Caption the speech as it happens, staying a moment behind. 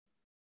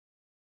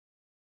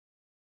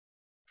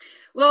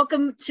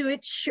Welcome to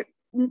it.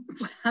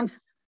 I'm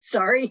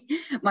sorry,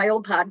 my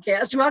old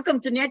podcast. Welcome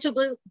to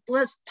Natural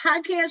Bliss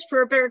Podcast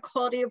for a better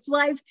quality of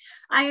life.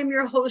 I am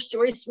your host,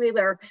 Joyce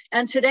Wheeler.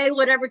 And today,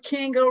 whatever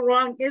can go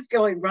wrong is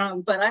going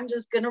wrong, but I'm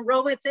just going to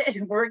roll with it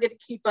and we're going to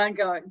keep on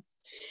going.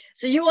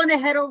 So you want to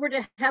head over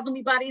to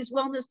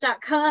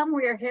heavenlybodieswellness.com.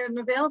 We are having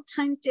a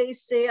Valentine's Day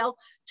sale,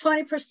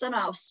 20%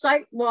 off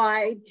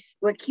site-wide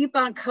with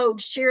coupon code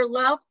Share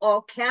Love,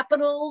 all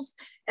capitals.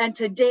 And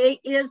today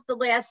is the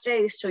last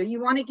day. So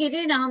you want to get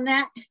in on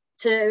that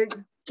to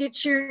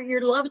get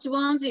your loved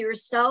ones or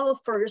yourself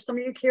or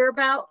somebody you care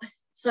about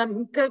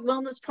some good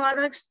wellness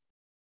products.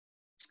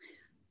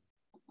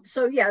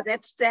 So yeah,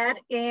 that's that.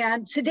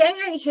 And today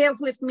I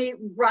have with me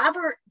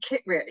Robert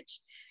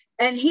Kittredge.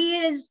 And he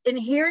is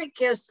inherent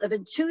gifts of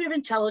intuitive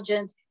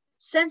intelligence,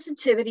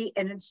 sensitivity,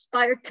 and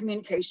inspired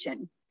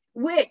communication,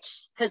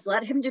 which has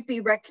led him to be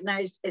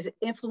recognized as an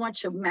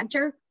influential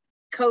mentor,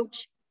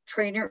 coach,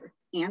 trainer,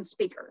 and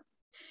speaker.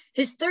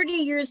 His 30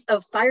 years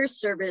of fire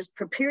service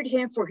prepared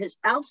him for his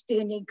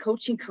outstanding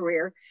coaching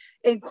career,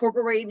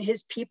 incorporating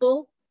his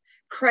people,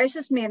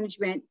 crisis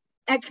management,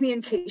 and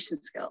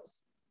communication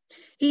skills.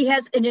 He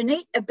has an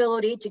innate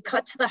ability to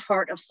cut to the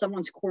heart of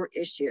someone's core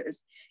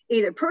issues,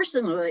 either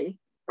personally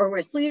or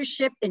with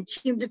leadership and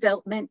team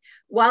development,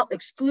 while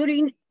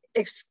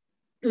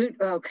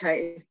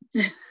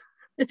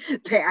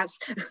pass,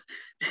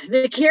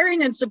 the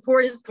caring and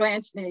support his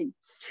clients need.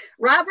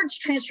 Robert's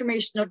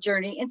transformational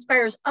journey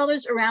inspires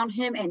others around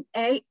him and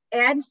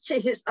adds to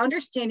his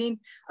understanding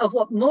of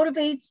what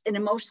motivates and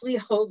emotionally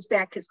holds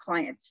back his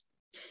clients.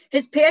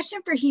 His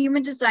passion for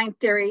human design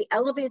theory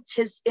elevates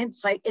his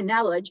insight and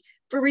knowledge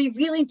for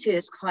revealing to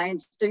his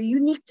clients their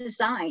unique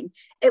design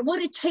and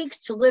what it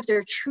takes to live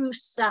their true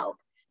self,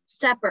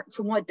 separate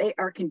from what they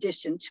are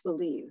conditioned to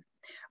believe.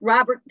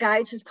 Robert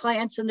guides his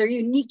clients on their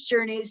unique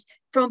journeys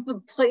from a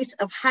place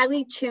of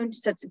highly tuned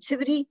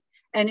sensitivity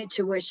and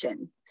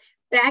intuition,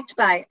 backed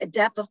by a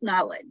depth of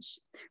knowledge,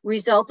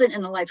 resulting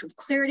in a life of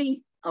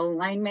clarity,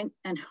 alignment,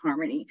 and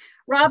harmony.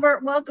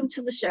 Robert, welcome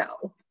to the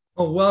show.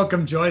 Oh,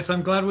 welcome, Joyce.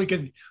 I'm glad we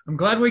can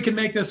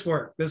make this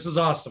work. This is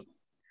awesome.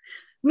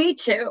 Me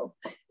too.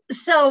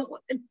 So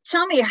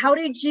tell me, how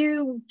did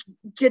you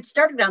get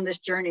started on this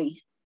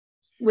journey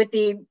with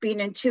the being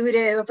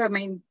intuitive? I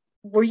mean,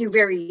 were you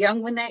very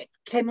young when that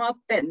came up?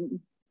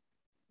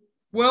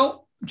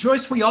 Well,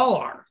 Joyce, we all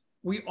are.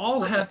 We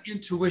all have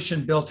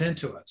intuition built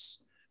into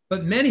us,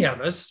 but many of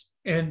us,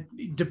 and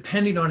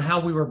depending on how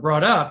we were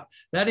brought up,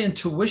 that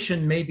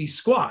intuition may be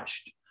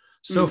squashed.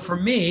 So for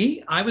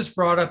me, I was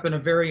brought up in a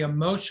very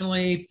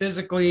emotionally,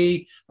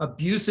 physically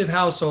abusive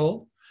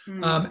household,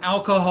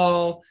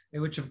 alcohol,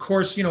 which of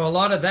course, a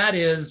lot of that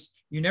is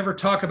you never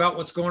talk about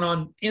what's going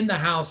on in the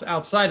house,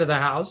 outside of the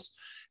house.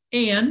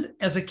 And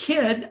as a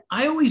kid,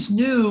 I always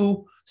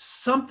knew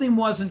something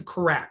wasn't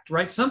correct,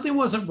 right? Something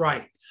wasn't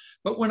right.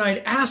 But when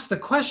I'd ask the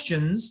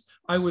questions,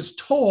 I was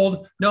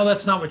told, no,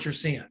 that's not what you're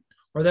seeing,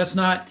 or that's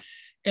not.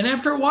 And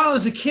after a while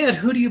as a kid,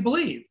 who do you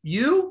believe?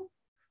 You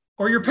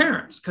or your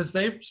parents? Because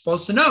they're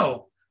supposed to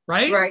know,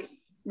 right?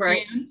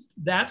 Right.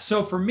 And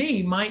so for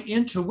me, my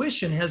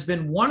intuition has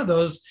been one of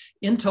those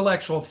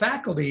intellectual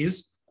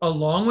faculties,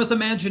 along with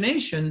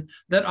imagination,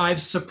 that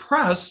I've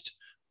suppressed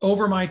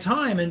over my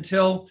time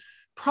until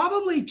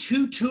probably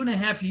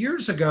 2.5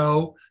 years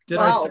ago did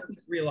I start to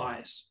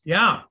realize.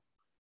 Yeah.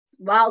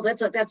 Wow,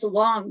 that's a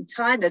long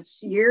time.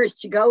 That's years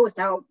to go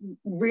without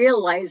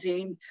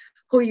realizing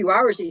who you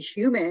are as a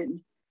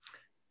human,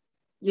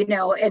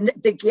 and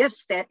the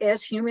gifts that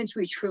as humans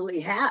we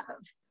truly have.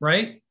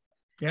 Right.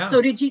 Yeah.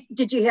 So did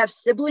you have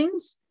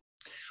siblings?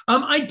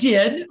 I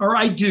did, or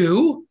I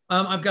do.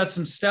 I've got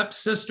some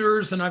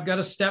stepsisters and I've got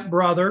a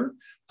stepbrother.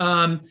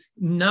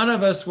 None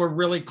of us were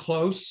really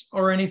close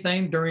or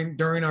anything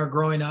during our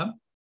growing up.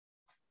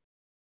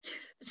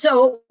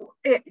 So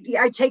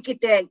I take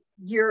it that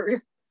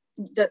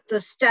the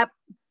step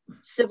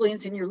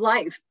siblings in your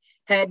life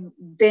had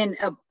been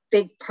a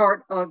big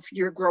part of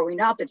your growing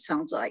up, it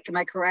sounds like. Am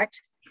I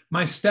correct?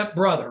 My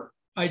stepbrother.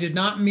 I did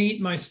not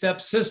meet my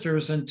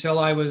stepsisters until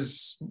I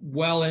was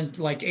well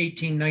into like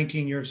 18,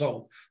 19 years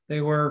old.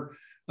 They were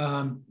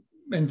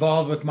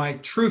involved with my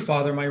true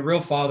father, my real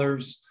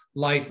father's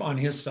life on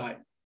his side.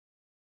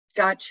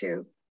 Got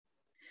you.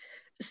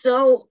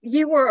 So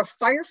you were a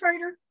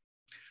firefighter?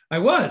 I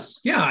was,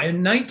 yeah.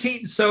 In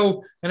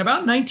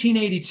about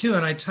 1982,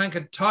 and I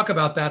could talk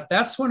about that.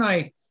 That's when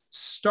I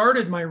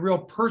started my real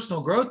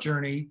personal growth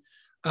journey.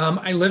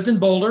 I lived in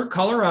Boulder,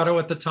 Colorado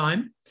at the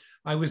time.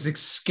 I was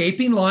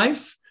escaping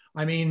life.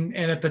 And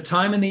at the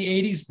time in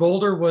the 80s,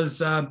 Boulder was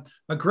a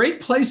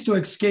great place to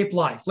escape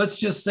life. Let's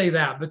just say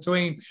that,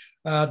 between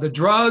the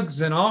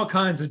drugs and all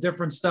kinds of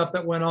different stuff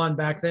that went on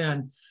back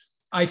then.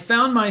 I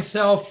found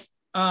myself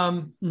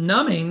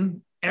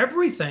numbing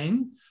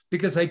everything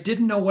because I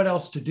didn't know what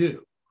else to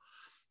do.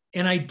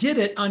 And I did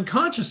it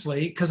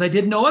unconsciously because I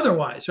didn't know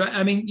otherwise,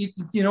 right?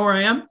 You know where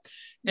I am?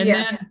 And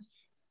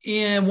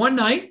then one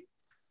night,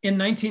 in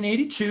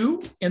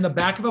 1982 in the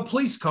back of a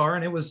police car,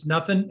 and it was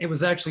nothing. It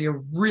was actually a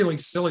really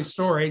silly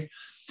story.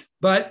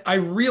 But I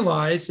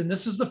realized, and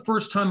this is the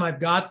first time I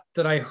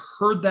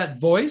heard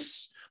that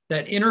voice,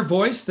 that inner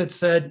voice that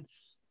said,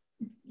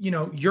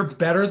 you're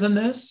better than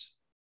this.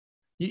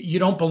 You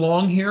don't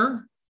belong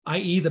here,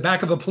 i.e. the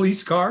back of a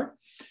police car.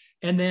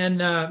 And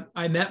then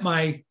I met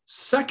my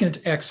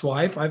second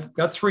ex-wife. I've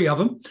got 3 of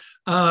them.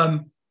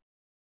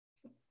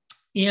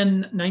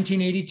 In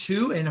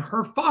 1982, and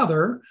her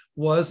father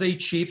was a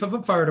chief of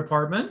a fire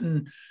department.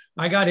 And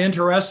I got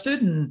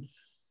interested and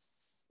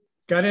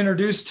got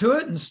introduced to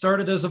it and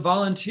started as a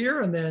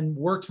volunteer, and then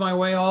worked my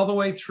way all the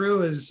way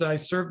through as I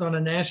served on a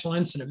national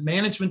incident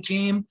management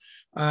team.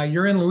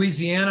 You're in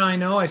Louisiana, I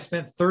know. I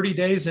spent 30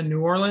 days in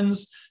New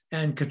Orleans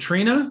and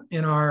Katrina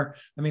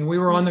we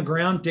were on the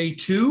ground day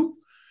 2.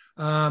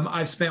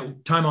 I've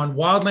spent time on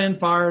wildland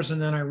fires,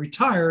 and then I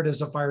retired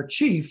as a fire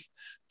chief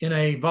in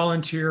a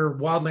volunteer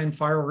wildland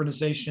fire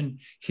organization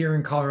here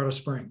in Colorado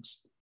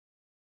Springs.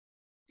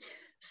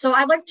 So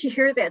I'd like to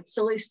hear that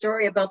silly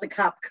story about the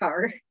cop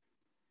car.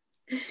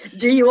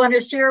 Do you want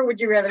to share, or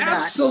would you rather not?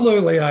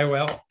 Absolutely, I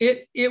will.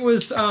 It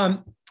was,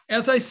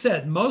 as I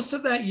said, most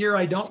of that year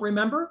I don't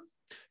remember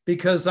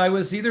because I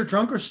was either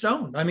drunk or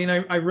stoned. I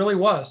really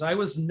was. I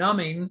was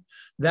numbing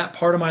that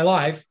part of my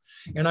life.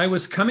 And I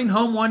was coming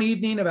home one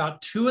evening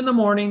about 2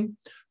 a.m.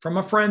 from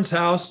a friend's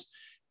house.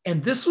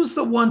 And this was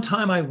the one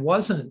time I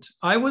wasn't.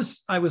 I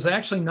was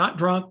actually not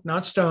drunk,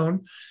 not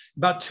stoned.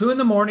 About 2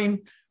 a.m,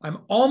 I'm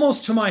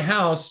almost to my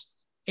house,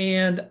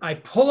 and I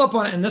pull up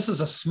on it. And this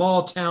is a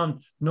small town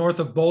north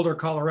of Boulder,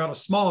 Colorado,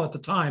 small at the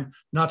time,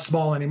 not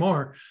small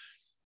anymore.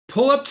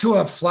 Pull up to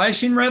a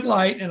flashing red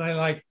light, and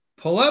I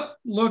pull up,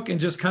 look, and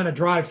just kind of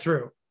drive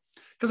through.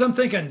 Because I'm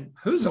thinking,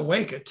 who's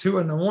awake at 2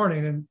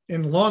 a.m.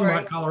 in Longmont,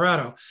 right,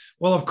 Colorado?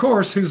 Well, of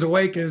course, who's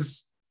awake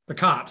is the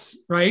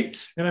cops, right?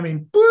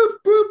 And boop,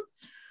 boop.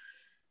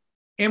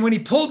 And when he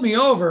pulled me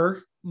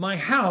over, my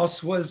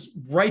house was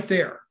right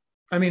there.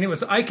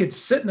 I could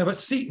sit in a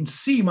seat and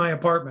see my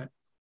apartment.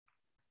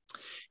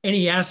 And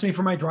he asked me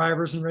for my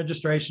driver's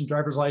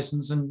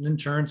license and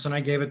insurance, and I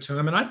gave it to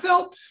him. And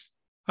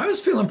I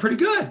was feeling pretty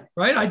good,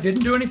 right? I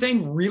didn't do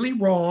anything really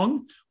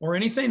wrong or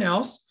anything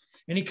else.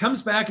 And he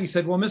comes back, he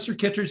said, well, Mr.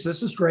 Kittredge,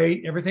 this is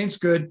great. Everything's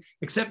good,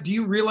 except do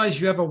you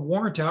realize you have a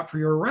warrant out for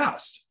your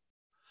arrest?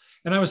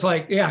 And I was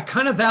like, yeah,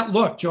 kind of that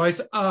look, Joyce.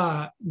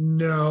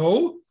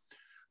 No.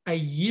 A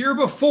year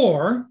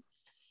before,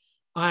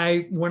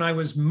 when I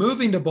was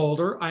moving to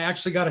Boulder, I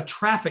actually got a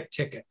traffic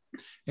ticket.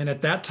 And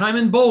at that time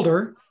in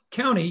Boulder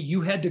County,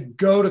 you had to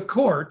go to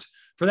court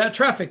for that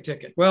traffic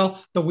ticket.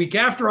 Well, the week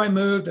after I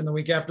moved and the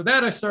week after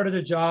that, I started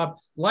a job.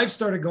 Life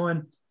started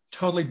going,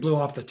 totally blew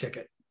off the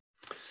ticket.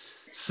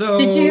 So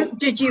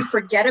did you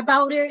forget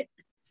about it?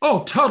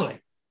 Oh, totally.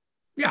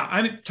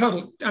 Yeah,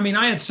 totally.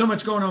 I had so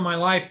much going on in my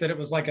life that it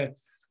was like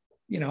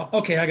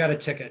okay, I got a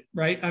ticket,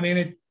 right?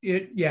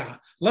 Yeah,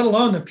 let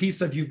alone the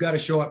piece of you've got to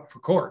show up for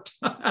court.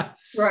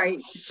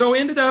 Right. So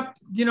ended up,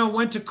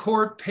 went to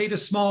court, paid a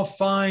small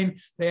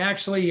fine. They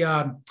actually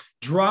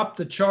dropped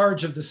the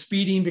charge of the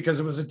speeding because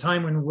it was a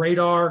time when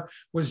radar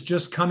was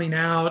just coming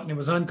out and it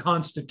was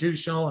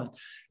unconstitutional.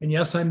 And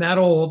yes, I'm that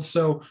old.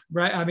 So,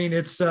 right.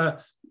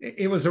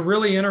 It was a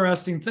really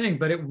interesting thing,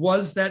 but it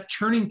was that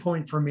turning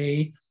point for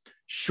me.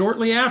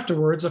 Shortly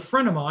afterwards, a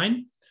friend of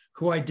mine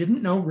who I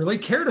didn't know really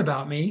cared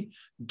about me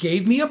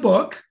gave me a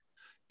book,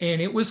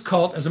 and it was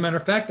called, as a matter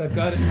of fact, I've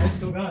got it, I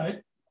still got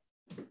it.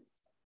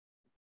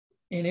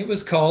 And it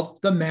was called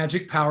The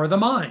Magic Power of the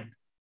Mind.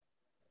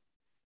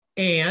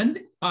 And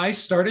I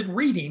started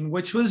reading,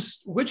 which was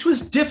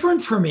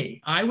different for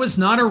me. I was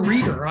not a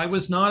reader. I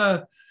was not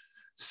a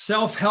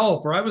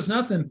self-help, or I was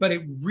nothing, but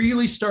it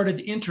really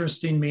started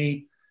interesting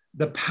me,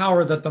 the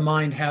power that the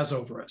mind has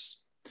over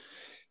us.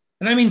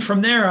 And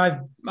from there,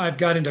 I've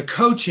got into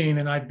coaching,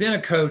 and I've been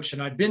a coach,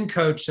 and I've been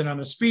coached, and I'm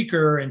a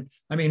speaker. And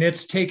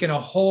it's taken a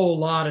whole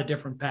lot of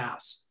different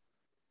paths.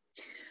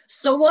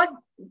 So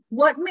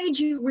what made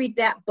you read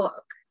that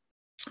book?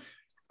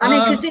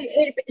 Because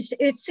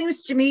it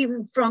seems to me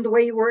from the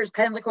way you were, it's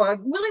kind of like, I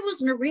really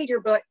wasn't a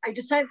reader, but I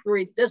decided to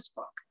read this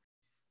book.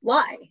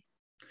 Why?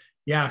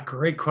 Yeah,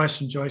 great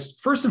question, Joyce.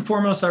 First and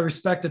foremost, I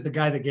respected the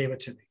guy that gave it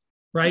to me,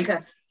 right?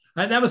 Okay.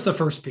 That was the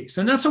first piece.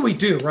 And that's what we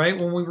do, right?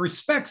 When we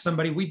respect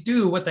somebody, we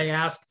do what they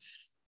ask,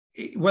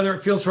 whether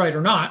it feels right or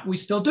not, we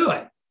still do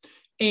it.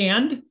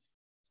 And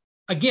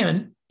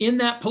again, in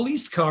that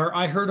police car,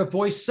 I heard a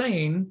voice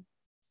saying,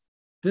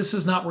 this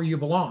is not where you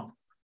belong.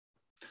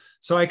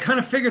 So I kind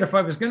of figured if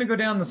I was going to go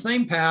down the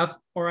same path,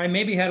 or I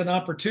maybe had an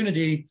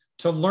opportunity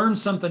to learn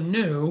something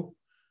new,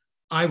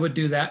 I would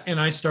do that. And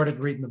I started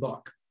reading the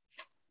book.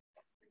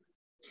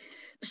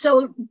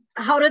 So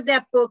how did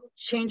that book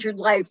change your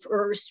life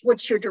or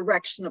switch your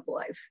direction of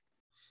life?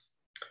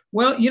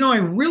 Well, I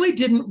really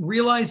didn't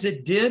realize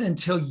it did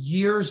until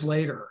years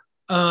later.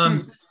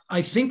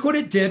 I think what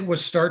it did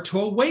was start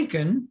to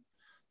awaken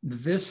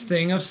this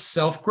thing of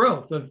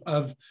self-growth,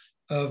 of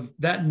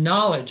that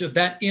knowledge, of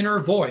that inner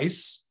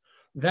voice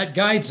that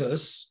guides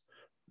us.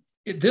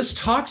 This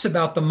talks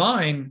about the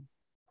mind,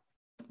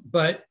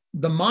 but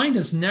the mind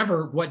is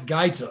never what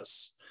guides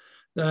us.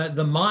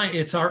 the mind,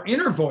 it's our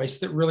inner voice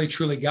that really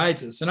truly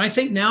guides us. And I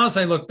think now, as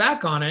I look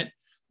back on it,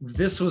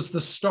 this was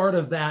the start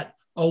of that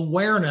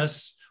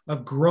awareness,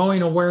 of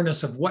growing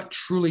awareness of what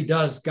truly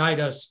does guide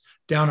us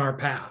down our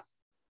path.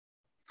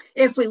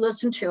 If we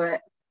listen to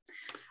it.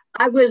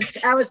 I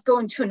was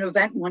going to an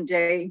event one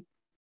day,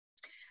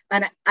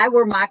 and I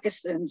wear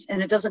moccasins,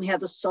 and it doesn't have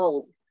the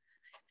sole,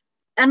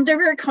 and they're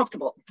very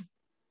comfortable.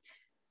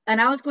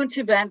 And I was going to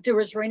an event, there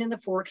was rain in the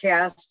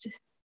forecast,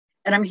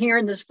 and I'm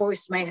hearing this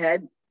voice in my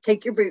head,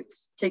 take your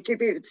boots, take your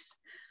boots.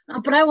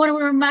 But I want to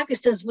wear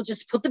moccasins. We'll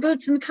just put the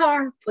boots in the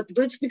car, put the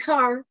boots in the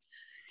car.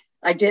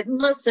 I didn't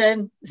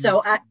listen.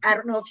 So I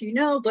don't know if you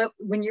know, but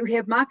when you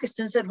have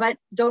moccasins that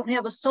don't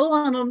have a sole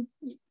on them,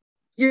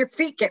 your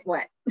feet get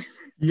wet.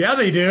 Yeah,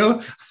 they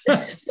do.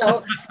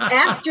 So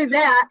after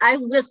that, I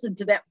listened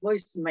to that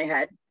voice in my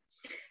head.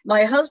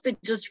 My husband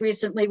just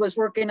recently was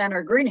working on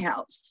our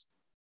greenhouse.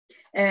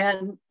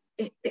 And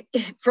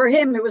for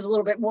him, it was a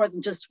little bit more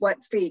than just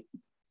wet feet.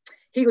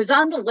 He was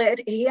on the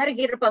ladder. He had to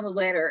get up on the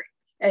ladder.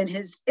 And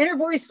his inner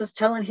voice was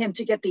telling him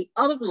to get the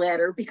other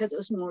ladder because it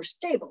was more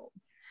stable.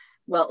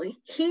 Well,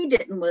 he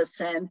didn't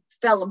listen,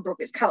 fell and broke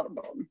his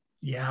collarbone.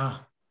 Yeah.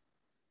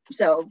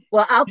 So,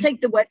 well, I'll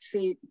take the wet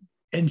feet.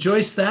 And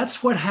Joyce,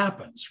 that's what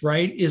happens,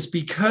 right? Is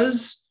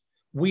because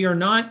we are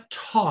not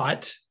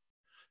taught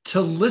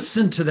to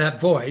listen to that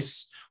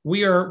voice.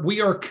 We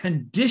are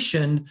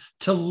conditioned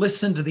to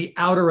listen to the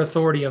outer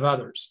authority of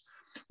others,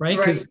 right?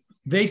 Because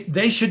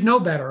they should know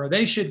better, or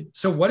they should.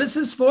 So what is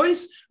this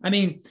voice? I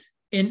mean,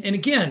 and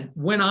again,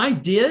 when I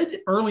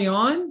did early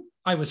on,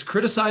 I was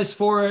criticized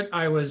for it.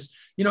 I was,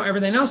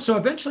 everything else. So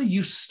eventually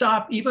you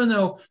stop,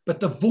 but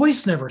the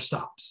voice never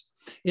stops.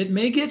 It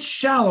may get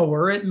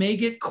shallower, it may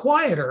get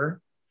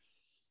quieter,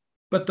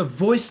 but the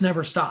voice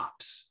never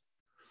stops.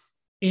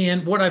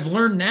 And what I've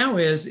learned now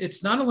is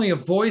it's not only a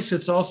voice,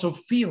 it's also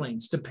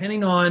feelings,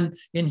 depending on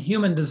in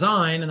human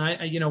design.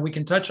 And we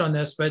can touch on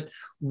this, but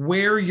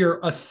where your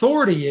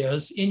authority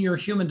is in your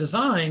human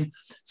design,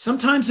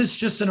 sometimes it's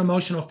just an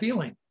emotional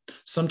feeling.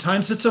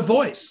 Sometimes it's a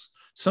voice.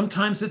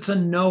 Sometimes it's a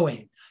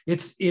knowing.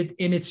 It's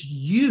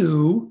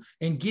you,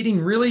 and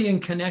getting really in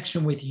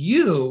connection with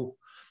you,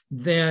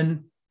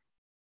 then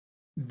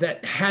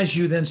that has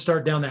you then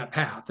start down that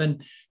path.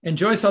 And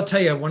Joyce, I'll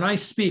tell you, when I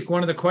speak,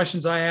 one of the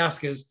questions I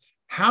ask is,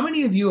 how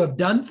many of you have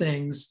done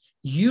things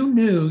you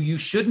knew you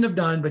shouldn't have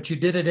done, but you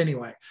did it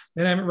anyway?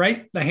 And I'm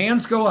right, the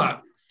hands go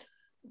up.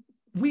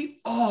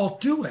 We all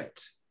do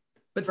it.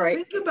 But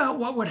think about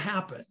what would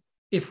happen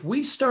if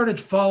we started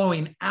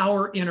following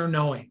our inner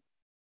knowing,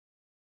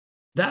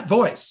 that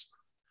voice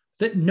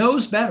that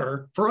knows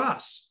better for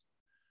us.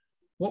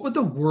 What would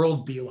the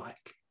world be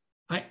like?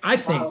 I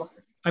think, wow.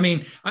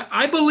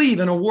 I believe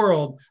in a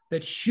world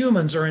that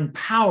humans are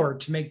empowered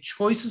to make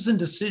choices and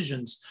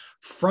decisions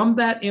from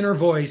that inner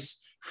voice,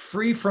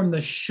 free from the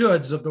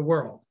shoulds of the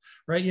world,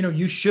 right?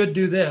 You should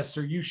do this,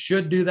 or you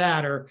should do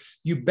that, or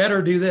you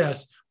better do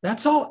this.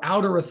 That's all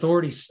outer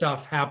authority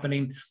stuff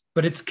happening,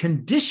 but it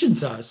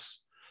conditions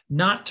us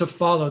not to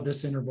follow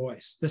this inner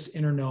voice, this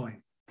inner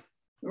knowing.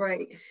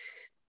 Right.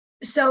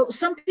 So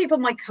some people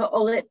might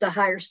call it the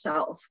higher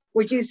self.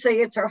 Would you say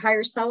it's our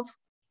higher self?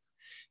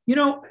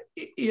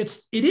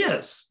 It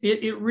is.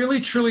 It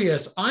really, truly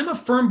is. I'm a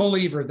firm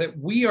believer that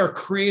we are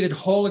created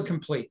whole and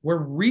complete.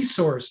 We're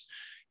resourced.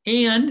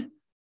 And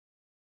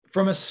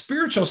from a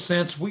spiritual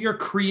sense, we are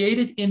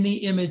created in the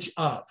image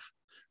of,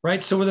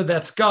 right? So whether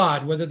that's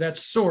God, whether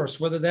that's source,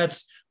 whether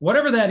that's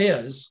whatever that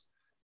is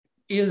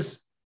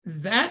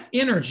that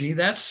energy,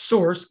 that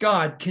source,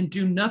 God, can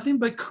do nothing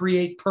but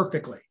create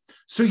perfectly.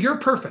 So you're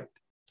perfect.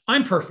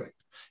 I'm perfect.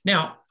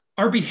 Now,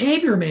 our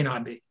behavior may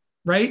not be,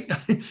 right?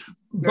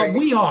 But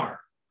we are.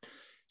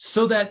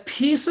 So that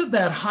piece of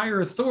that higher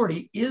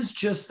authority is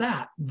just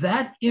that.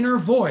 That inner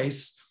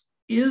voice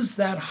is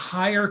that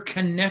higher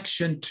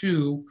connection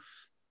to,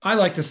 I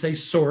like to say,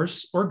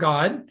 source or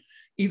God,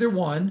 either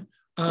one.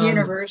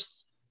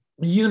 Universe.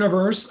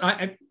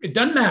 It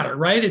doesn't matter,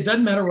 right? It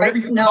doesn't matter whatever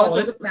you call it. No, it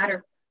doesn't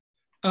matter.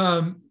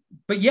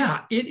 But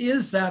yeah, it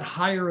is that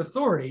higher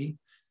authority.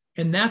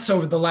 And that's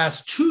over the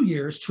last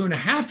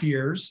 2.5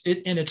 years.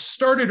 And it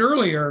started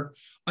earlier.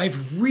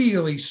 I've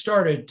really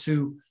started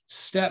to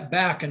step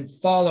back and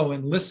follow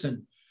and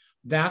listen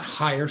that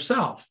higher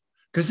self,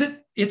 because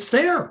it's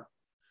there.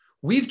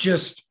 We've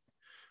just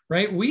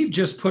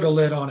put a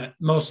lid on it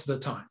most of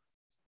the time.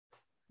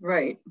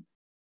 Right.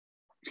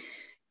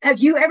 Have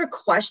you ever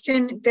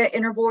questioned the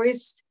inner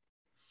voice?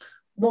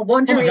 Well,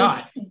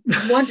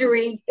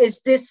 wondering, is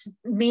this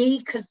me?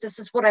 Because this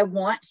is what I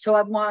want. So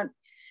I want,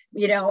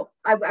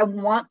 I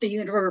want the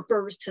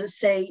universe to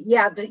say,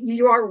 yeah,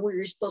 you are where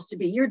you're supposed to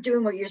be. You're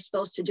doing what you're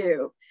supposed to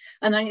do.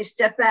 And then you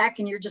step back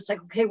and you're just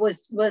like, okay,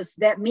 was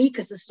that me?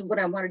 Because this is what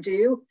I want to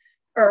do.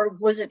 Or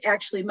was it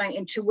actually my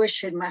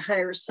intuition, my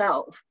higher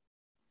self?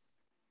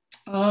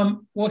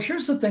 Well,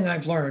 here's the thing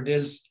I've learned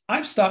is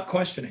I've stopped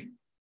questioning,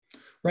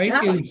 right?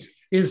 Yeah.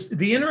 Is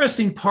the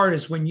interesting part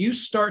is when you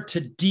start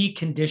to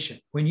decondition,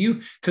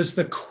 because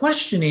the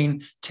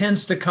questioning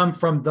tends to come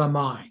from the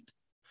mind.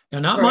 Now,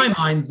 not my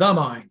mind, the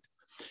mind.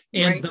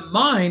 And Right. the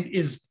mind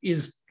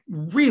is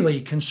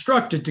really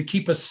constructed to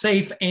keep us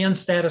safe and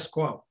status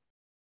quo.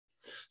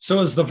 So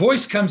as the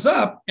voice comes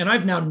up, and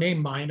I've now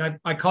named mine,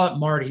 I call it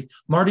Marty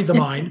the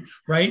mind,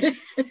 right?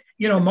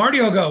 Marty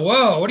will go,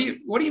 whoa, what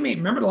do you mean?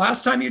 Remember the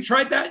last time you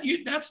tried that?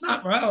 That's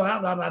not, blah, blah,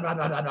 blah, blah, blah,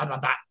 blah, blah,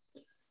 blah.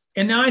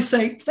 And now I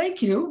say,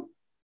 thank you.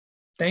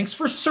 Thanks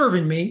for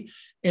serving me.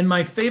 And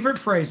my favorite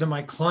phrase, and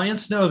my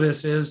clients know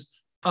this, is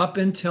up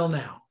until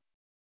now.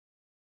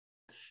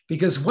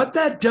 Because what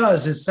that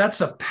does is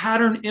that's a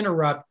pattern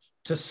interrupt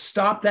to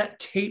stop that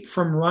tape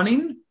from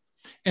running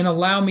and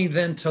allow me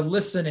then to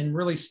listen and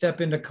really step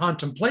into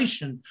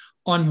contemplation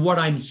on what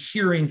I'm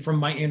hearing from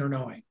my inner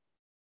knowing.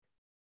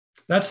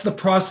 That's the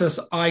process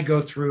I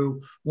go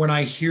through when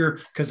I hear,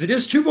 because it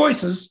is two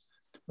voices,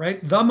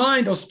 right? The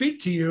mind will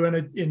speak to you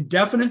in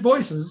definite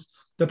voices,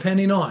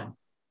 depending on.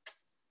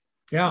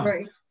 Yeah.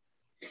 Right.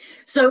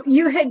 So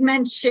you had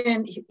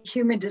mentioned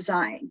human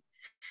design.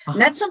 And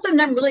that's something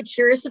I'm really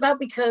curious about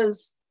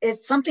because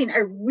it's something I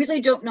really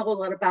don't know a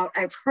lot about.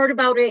 I've heard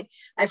about it.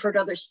 I've heard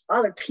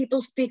other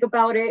people speak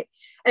about it.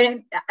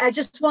 And I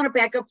just want to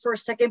back up for a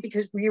second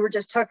because we were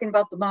just talking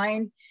about the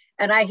mind.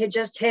 And I had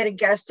just had a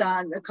guest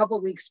on a couple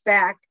of weeks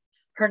back.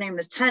 Her name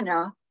is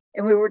Tenna.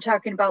 And we were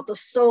talking about the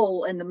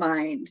soul and the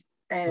mind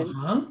and,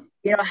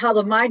 how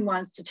the mind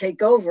wants to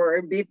take over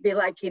and be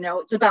like,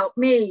 it's about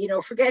me,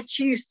 forget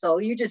you, soul.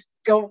 You just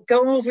go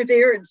over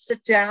there and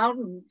sit down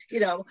and,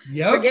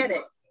 forget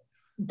it.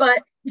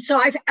 But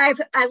so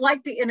I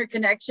like the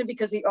interconnection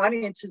because the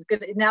audience is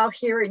good now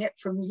hearing it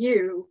from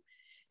you.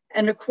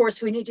 And of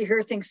course, we need to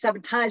hear things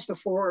 7 times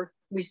before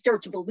we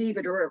start to believe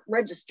it or it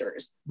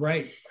registers.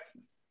 Right.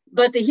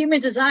 But the human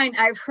design,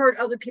 I've heard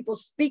other people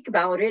speak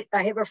about it.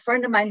 I have a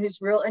friend of mine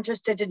who's real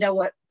interested to know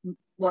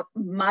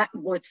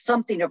what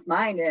something of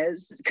mine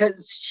is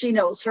because she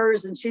knows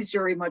hers and she's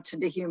very much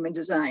into human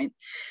design.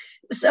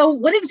 So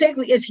what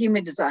exactly is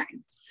human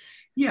design?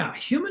 Yeah,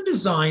 human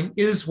design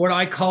is what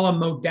I call a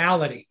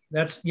modality.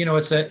 That's,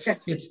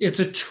 it's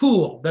a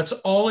tool. That's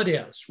all it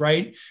is,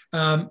 right?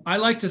 I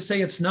like to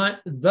say it's not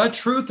the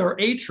truth or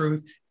a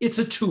truth. It's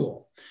a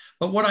tool.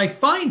 But what I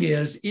find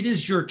is it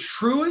is your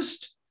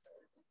truest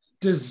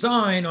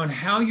design on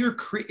how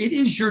it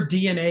is your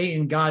DNA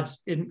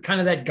in kind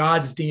of that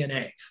God's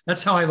DNA.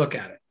 That's how I look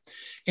at it.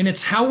 And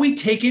it's how we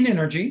take in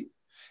energy.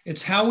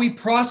 It's how we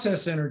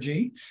process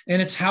energy.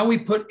 And it's how we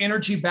put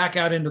energy back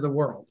out into the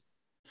world.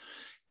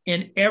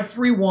 And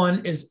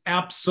everyone is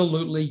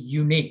absolutely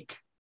unique.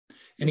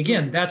 And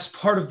again, that's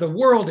part of the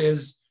world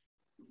is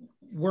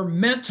we're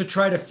meant to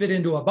try to fit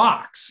into a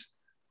box,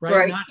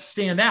 right? Not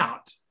stand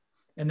out.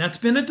 And that's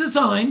been a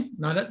design,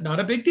 not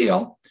a big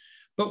deal.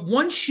 But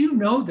once you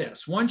know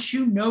this, once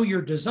you know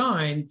your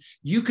design,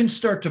 you can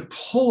start to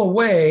pull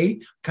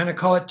away, kind of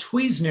call it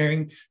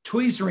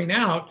tweezering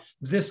out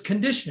this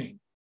conditioning.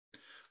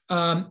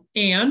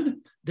 And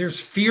there's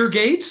fear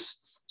gates.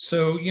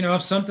 So,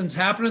 if something's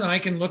happening, I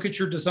can look at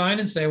your design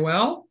and say,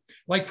 well,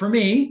 like for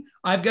me,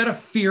 I've got a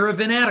fear of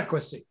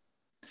inadequacy.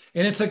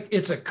 And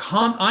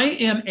I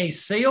am a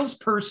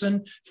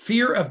salesperson,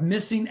 fear of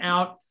missing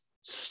out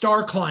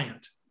star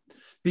client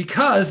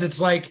because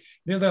it's like,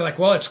 they're like,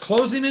 well, it's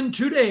closing in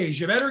 2 days.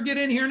 You better get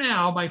in here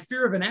now. My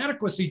fear of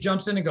inadequacy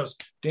jumps in and goes,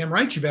 damn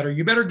right, you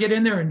better get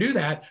in there and do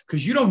that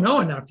because you don't know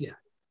enough yet.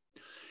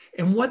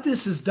 And what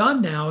this has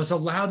done now is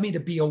allowed me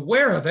to be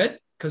aware of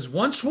it. Because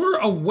once we're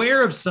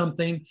aware of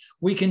something,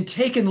 we can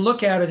take and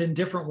look at it in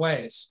different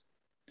ways.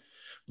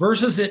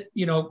 Versus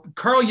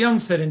Carl Jung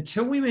said,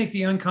 until we make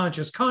the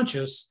unconscious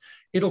conscious,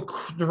 it'll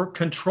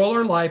control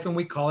our life and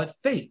we call it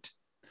fate.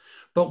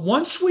 But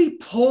once we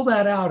pull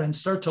that out and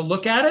start to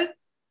look at it,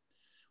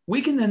 we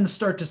can then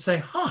start to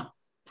say,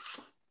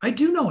 I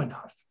do know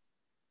enough.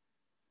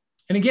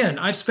 And again,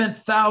 I've spent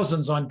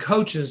thousands on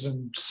coaches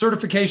and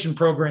certification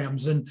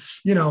programs and,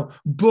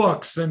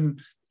 books and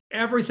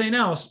everything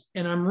else.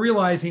 And I'm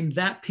realizing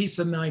that piece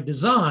of my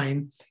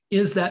design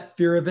is that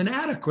fear of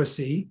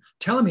inadequacy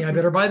telling me I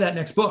better buy that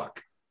next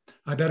book.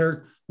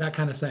 That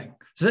kind of thing.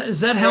 Does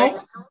that help?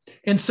 Right.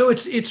 And so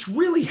it's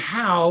really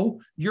how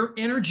your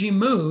energy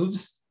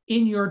moves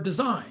in your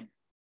design.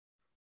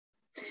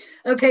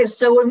 Okay.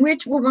 So when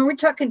we're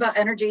talking about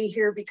energy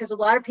here, because a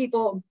lot of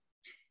people,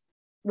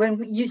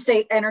 when you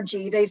say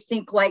energy, they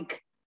think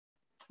like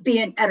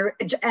being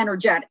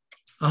energetic.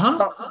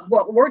 But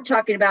what we're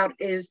talking about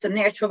is the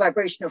natural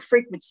vibrational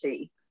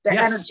frequency, the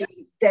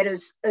energy that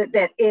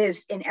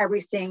is in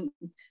everything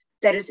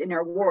that is in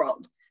our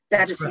world.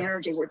 That's the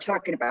energy we're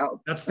talking about.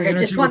 That's the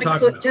energy we're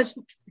talking about.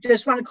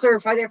 Just want to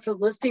clarify that for the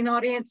listening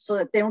audience so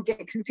that they don't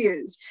get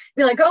confused.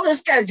 Be like, oh,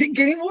 this guy's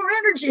getting more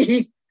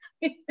energy.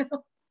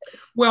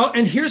 Well,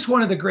 and here's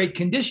one of the great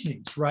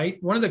conditionings, right?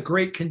 One of the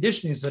great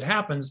conditionings that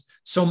happens.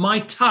 So my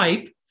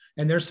type,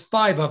 and there's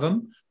 5 of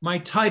them, my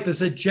type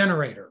is a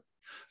generator.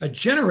 A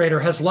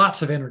generator has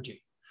lots of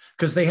energy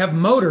because they have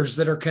motors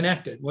that are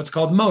connected, what's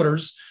called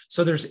motors.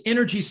 So there's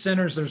energy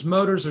centers, there's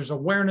motors, there's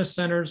awareness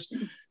centers,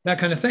 that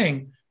kind of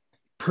thing.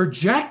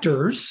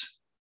 Projectors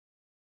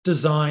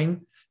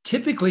design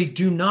typically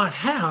do not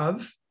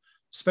have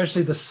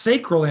especially the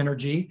sacral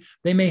energy.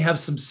 They may have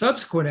some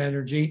subsequent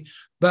energy,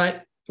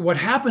 but what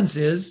happens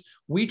is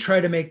we try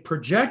to make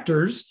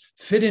projectors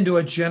fit into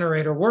a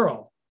generator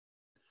world.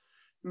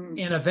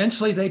 And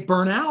eventually they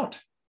burn out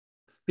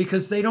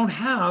because they don't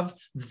have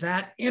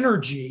that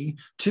energy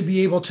to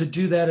be able to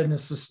do that in a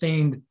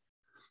sustained.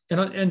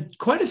 And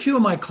quite a few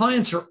of my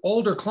clients are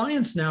older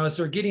clients now. As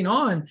they're getting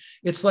on,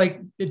 it's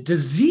like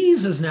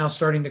disease is now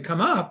starting to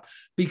come up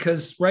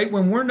because, right,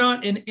 when we're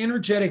not in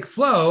energetic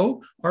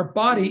flow, our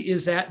body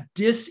is at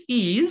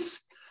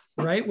dis-ease,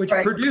 right, which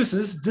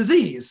produces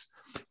disease.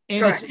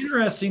 And it's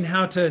interesting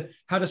how to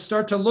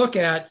start to look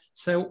at,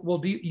 so, well,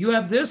 do you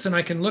have this? And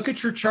I can look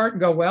at your chart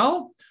and go,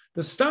 well,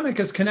 the stomach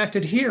is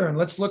connected here. And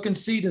let's look and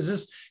see, does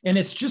this, and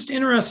it's just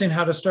interesting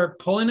how to start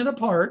pulling it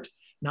apart,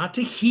 not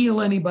to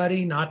heal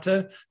anybody, not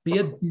to be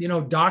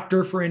a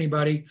doctor for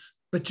anybody,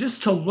 but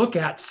just to look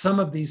at some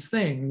of these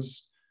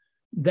things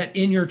that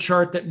in your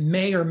chart that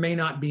may or may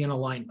not be in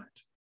alignment.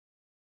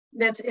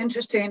 That's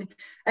interesting.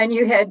 And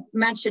you had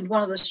mentioned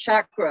one of the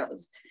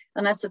chakras.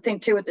 And that's the thing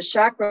too with the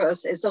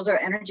chakras is those are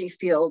energy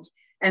fields,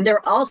 and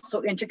they're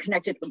also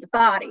interconnected with the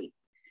body.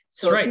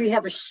 So if you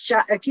have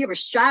a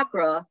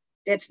chakra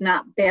that's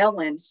not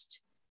balanced,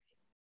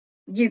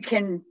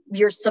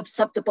 you're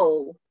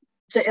susceptible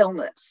to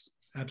illness.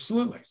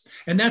 Absolutely.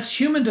 And that's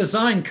human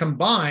design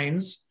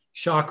combines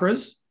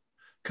chakras,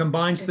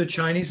 combines the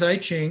Chinese I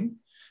Ching,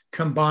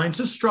 combines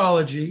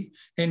astrology,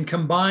 and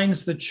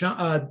combines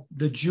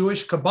the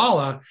Jewish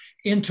Kabbalah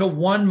into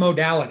one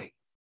modality.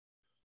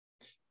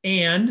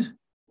 And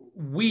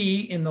we,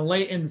 in the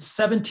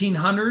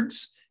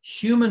 1700s,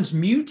 humans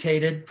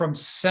mutated from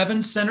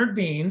 7-centered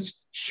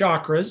beings,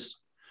 chakras,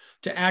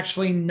 to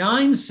actually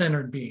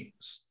 9-centered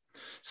beings.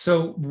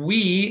 So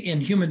we,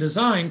 in human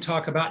design,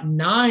 talk about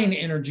 9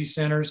 energy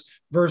centers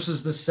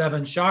versus the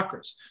 7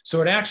 chakras.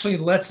 So it actually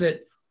lets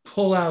it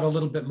pull out a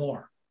little bit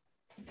more.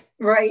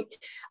 Right.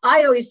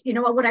 I always,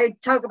 when I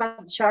talk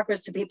about the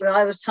chakras to people,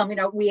 I always tell them,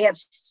 we have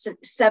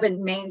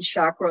 7 main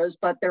chakras,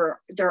 but there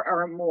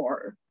are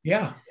more.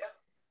 Yeah.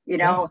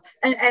 And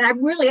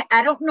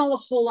I don't know a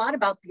whole lot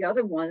about the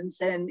other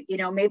ones. And,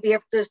 maybe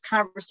after this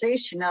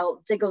conversation,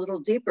 I'll dig a little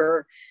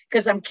deeper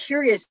because I'm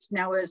curious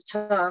now as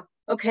to,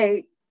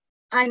 okay,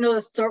 I know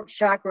the throat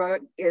chakra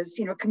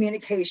is,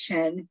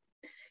 communication.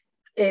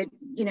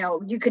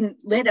 You can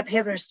end up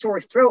having a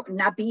sore throat and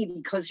not be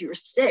because you're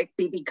sick,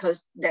 be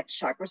because that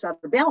chakra's out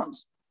of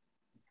balance.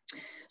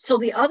 So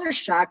the other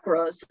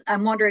chakras,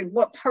 I'm wondering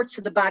what parts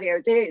of the body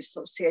are they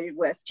associated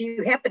with? Do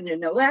you happen to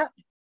know that?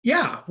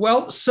 Yeah,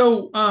 well,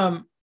 so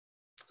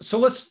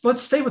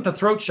let's stay with the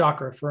throat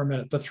chakra for a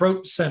minute. The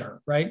throat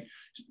center, right?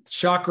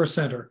 Chakra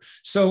center.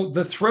 So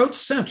the throat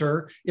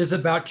center is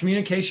about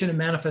communication and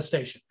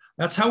manifestation.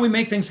 That's how we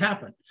make things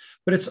happen.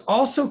 But it's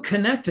also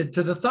connected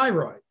to the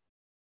thyroid.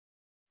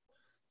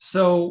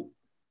 So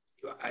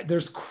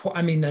there's,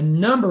 a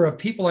number of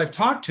people I've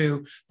talked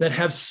to that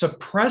have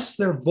suppressed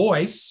their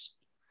voice,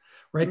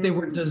 right? They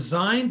were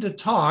designed to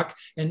talk,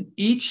 and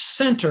each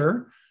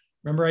center,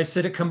 remember I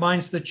said it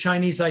combines the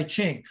Chinese I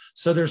Ching.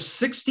 So there's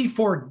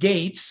 64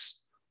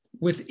 gates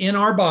within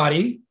our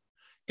body,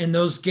 and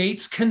those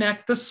gates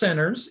connect the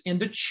centers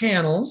into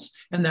channels,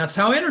 and that's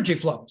how energy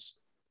flows.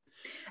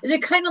 Is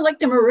it kind of like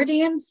the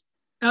meridians?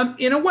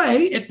 In a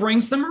way, it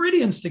brings the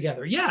meridians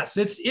together. Yes,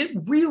 it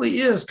really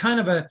is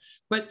kind of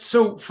but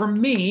so for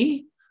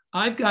me,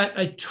 I've got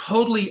a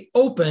totally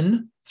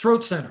open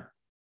throat center,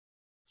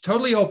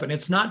 totally open.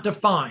 It's not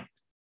defined.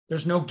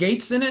 There's no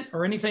gates in it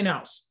or anything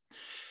else.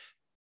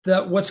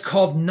 What's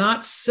called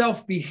not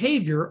self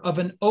behavior of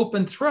an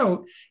open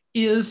throat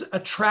is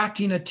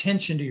attracting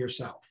attention to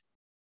yourself.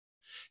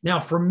 Now,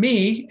 for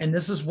me, and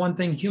this is one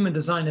thing human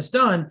design has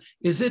done,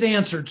 is it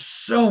answered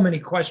so many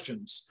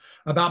questions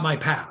about my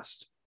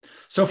past.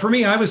 So for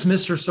me, I was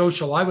Mr.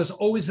 Social. I was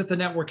always at the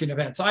networking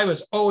events. I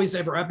was always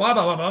blah, blah, blah,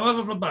 blah,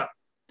 blah, blah, blah.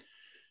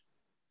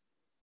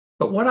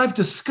 But what I've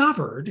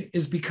discovered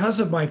is because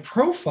of my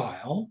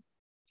profile,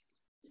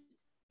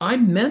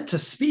 I'm meant to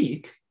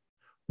speak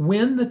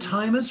when the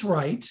time is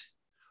right,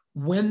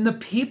 when the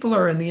people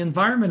are in the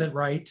environment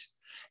right,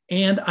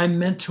 and I'm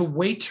meant to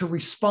wait to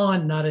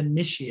respond, not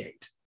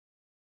initiate.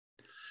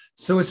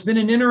 So it's been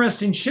an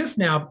interesting shift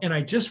now. And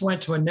I just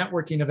went to a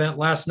networking event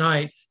last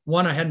night,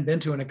 one I hadn't been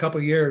to in a couple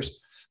of years.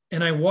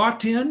 And I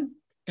walked in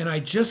and I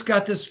just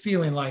got this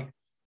feeling like,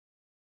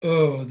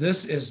 oh,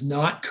 this is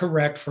not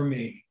correct for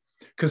me.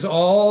 Because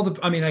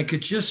I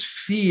could just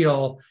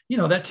feel,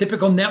 that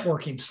typical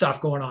networking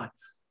stuff going on.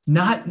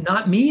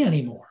 Not me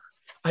anymore.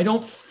 I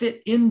don't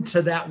fit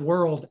into that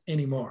world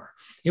anymore.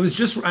 It was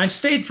just, I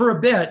stayed for a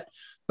bit,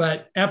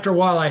 but after a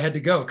while I had to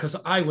go because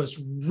I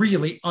was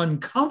really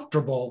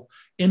uncomfortable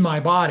in my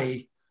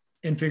body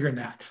in figuring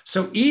that.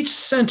 So each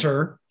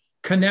center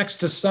connects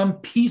to some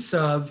piece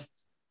of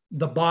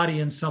the body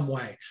in some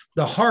way.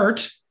 The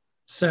heart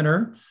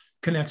center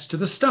connects to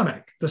the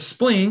stomach. The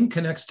spleen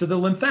connects to the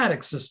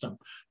lymphatic system,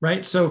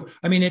 right? So,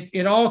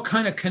 it all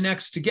kind of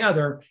connects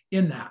together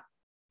in that.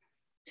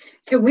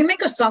 Can we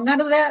make a song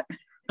out of that?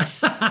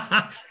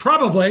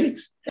 Probably.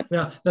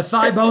 The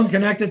thigh bone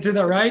connected to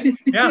the right.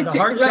 Yeah, the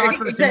heart Right,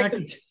 chakra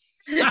exactly.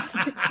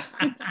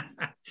 connected.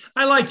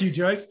 I like you,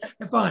 Joyce.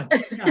 Have fun.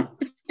 Yeah.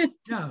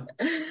 Yeah.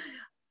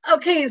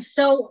 Okay,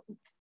 so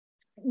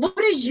what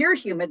is your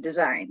human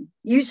design?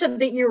 You said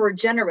that you were a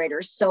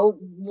generator. So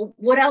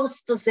what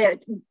else does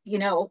that,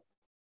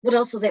 what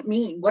else does that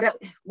mean?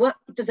 What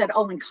does that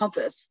all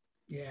encompass?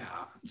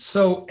 Yeah.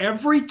 So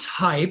every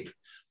type,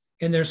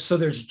 and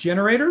there's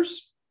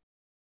generators,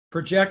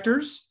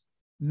 projectors,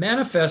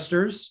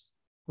 manifestors,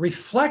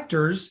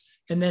 reflectors,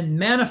 and then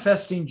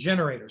manifesting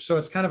generators. So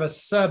it's kind of a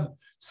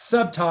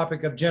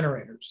subtopic of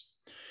generators.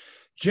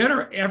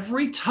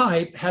 Every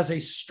type has a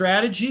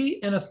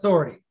strategy and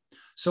authority.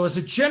 So as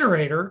a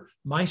generator,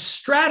 my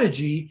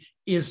strategy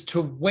is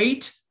to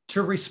wait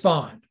to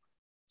respond.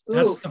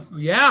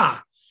 Yeah.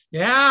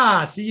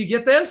 See, you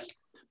get this?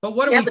 But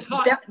what are we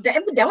taught?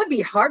 That would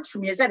be hard for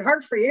me. Is that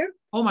hard for you?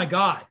 Oh my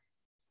God.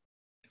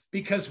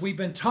 Because we've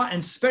been taught,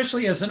 and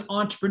especially as an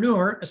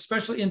entrepreneur,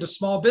 especially into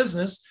small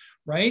business,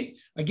 right?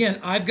 Again,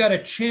 I've got a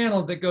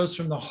channel that goes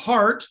from the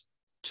heart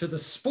to the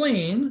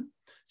spleen.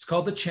 It's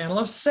called the channel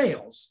of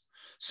sales.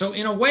 So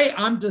in a way,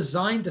 I'm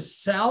designed to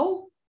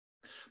sell,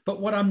 but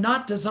what I'm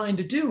not designed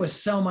to do is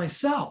sell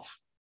myself.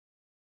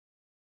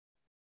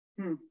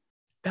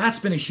 That's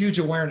been a huge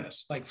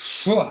awareness, like,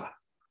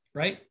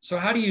 right? So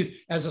how do you,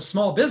 as a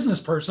small business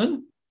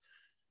person,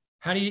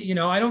 how do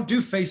you, I don't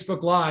do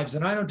Facebook Lives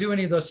and I don't do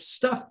any of this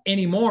stuff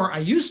anymore. I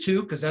used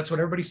to, because that's what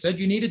everybody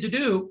said you needed to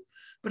do,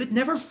 but it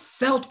never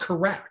felt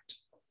correct.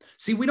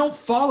 See, we don't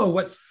follow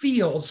what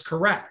feels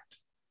correct.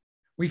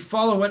 We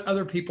follow what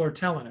other people are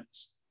telling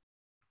us.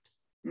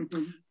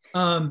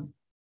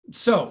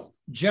 So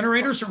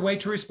generators are way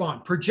to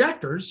respond.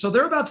 Projectors, so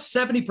they're about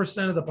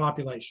 70% of the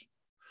population,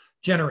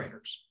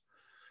 generators.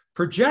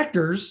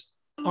 Projectors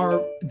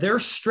are, their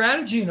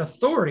strategy and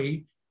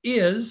authority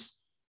is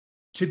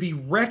to be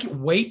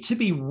wait to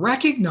be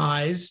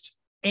recognized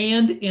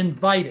and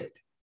invited.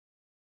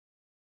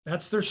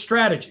 That's their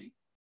strategy.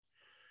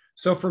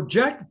 So for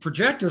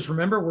projectors,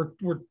 remember,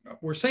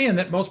 we're saying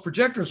that most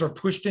projectors are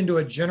pushed into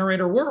a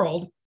generator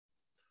world.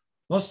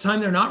 Most of the time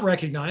they're not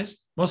recognized.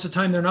 Most of the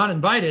time they're not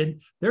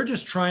invited. They're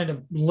just trying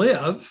to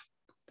live.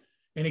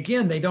 And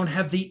again, they don't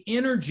have the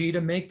energy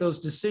to make those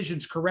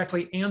decisions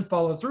correctly and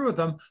follow through with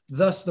them,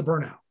 thus the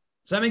burnout.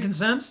 Is that making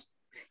sense?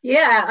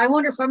 Yeah, I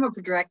wonder if I'm a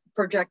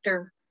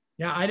projector.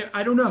 Yeah,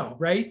 I don't know,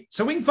 right?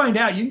 So we can find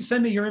out. You can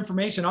send me your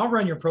information. I'll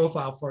run your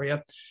profile for you.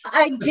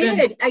 I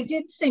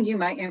did send you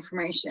my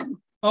information.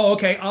 Oh,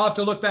 okay. I'll have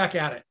to look back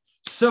at it.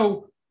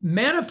 So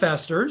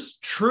manifestors,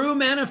 true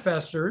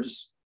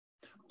manifestors,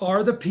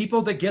 are the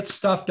people that get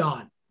stuff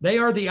done. They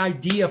are the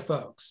idea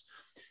folks.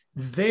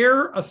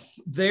 Their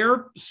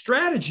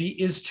strategy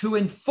is to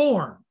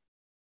inform.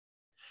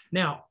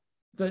 Now,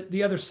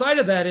 the other side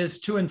of that is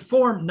to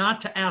inform,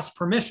 not to ask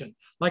permission.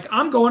 Like,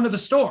 I'm going to the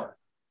store.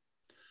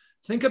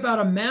 Think about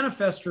a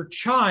manifestor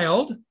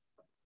child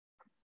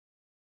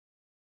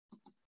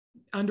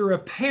under a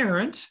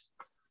parent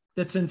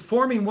that's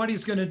informing what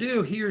he's going to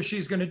do, he or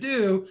she's going to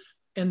do,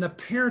 and the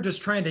parent is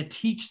trying to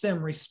teach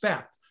them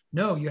respect.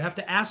 No, you have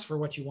to ask for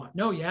what you want.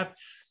 No,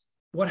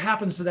 what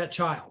happens to that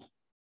child?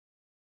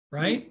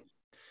 Right?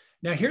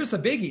 Now, here's the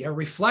biggie.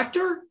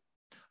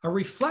 A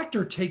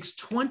reflector takes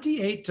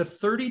 28 to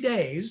 30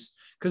 days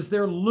because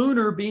they're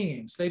lunar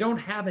beings. They don't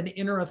have an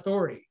inner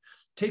authority.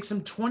 It takes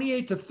them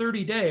 28 to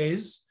 30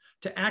 days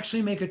to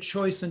actually make a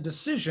choice and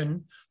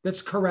decision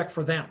that's correct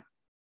for them.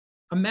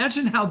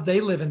 Imagine how they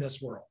live in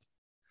this world.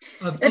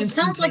 It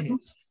sounds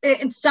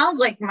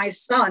like my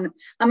son.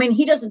 I mean,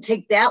 he doesn't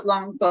take that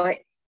long, but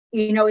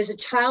as a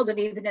child and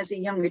even as a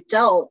young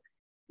adult,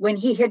 when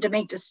he had to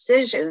make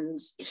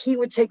decisions, he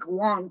would take a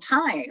long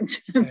time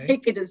to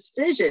make a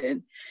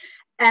decision.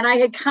 And I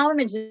had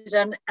commented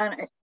on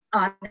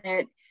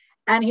it,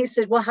 and he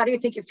said, well, how do you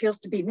think it feels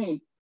to be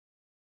me?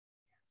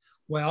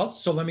 Well,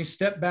 so let me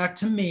step back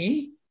to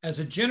me as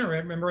a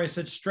generator. Remember, I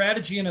said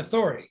strategy and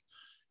authority.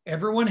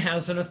 Everyone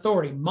has an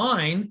authority.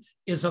 Mine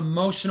is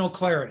emotional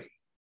clarity.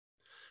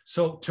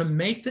 So to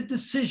make the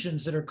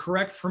decisions that are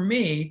correct for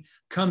me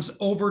comes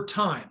over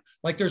time.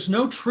 Like, there's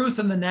no truth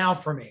in the now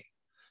for me.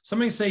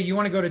 Somebody say, you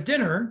want to go to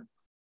dinner,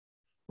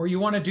 or you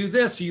want to do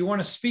this, or you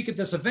want to speak at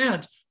this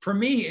event. For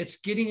me, it's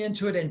getting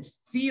into it and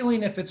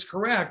feeling if it's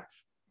correct.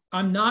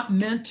 I'm not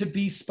meant to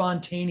be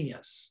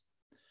spontaneous.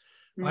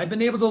 I've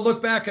been able to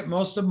look back at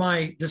most of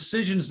my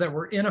decisions that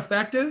were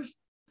ineffective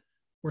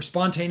were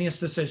spontaneous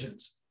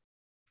decisions.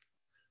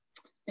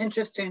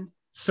 Interesting.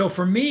 So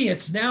for me,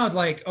 it's now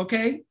like,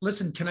 okay,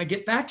 listen, can I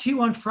get back to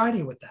you on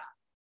Friday with that?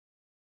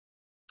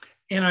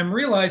 And I'm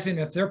realizing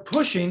if they're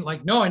pushing,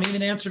 like, no, I need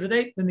an answer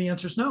today, then the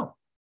answer is no.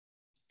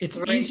 It's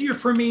easier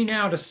for me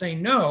now to say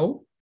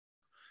no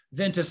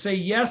than to say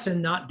yes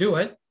and not do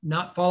it,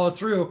 not follow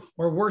through,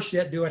 or worse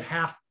yet, do it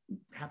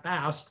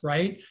half-assed,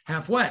 right?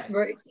 Halfway,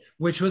 right?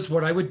 Which was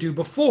what I would do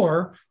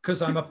before,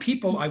 because I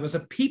was a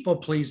people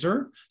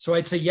pleaser. So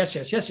I'd say yes,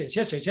 yes, yes, yes,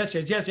 yes, yes, yes,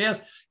 yes, yes,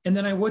 yes, and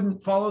then I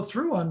wouldn't follow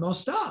through on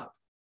most stuff.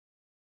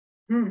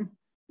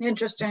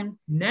 Interesting.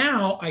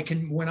 Now I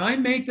can, when I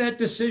make that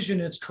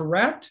decision, it's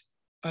correct,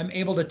 I'm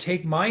able to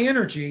take my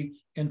energy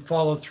and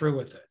follow through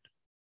with it.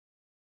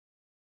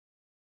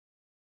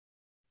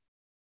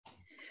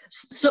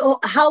 So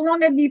how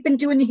long have you been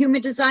doing the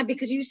human design?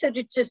 Because you said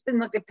it's just been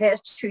like the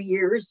past 2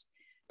 years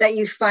that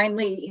you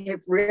finally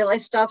have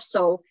realized stuff.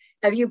 So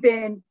have you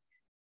been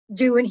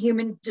doing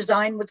human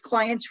design with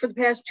clients for the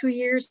past 2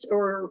 years,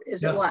 or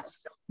is it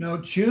less? No,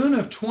 June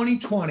of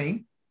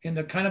 2020, in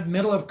the kind of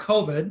middle of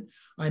COVID,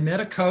 I met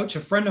a coach, a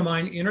friend of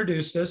mine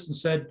introduced us and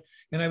said,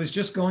 and I was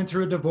just going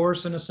through a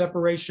divorce and a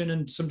separation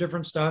and some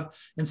different stuff,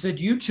 and said,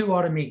 you two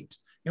ought to meet.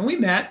 And we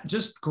met,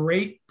 just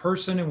great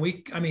person. And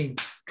we,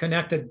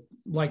 connected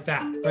like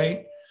that,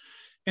 right?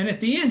 And at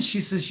the end,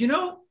 she says,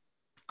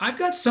 I've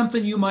got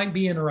something you might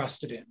be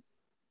interested in.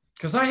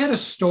 Because I had a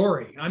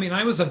story.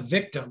 I was a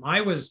victim.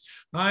 I was,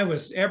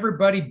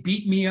 everybody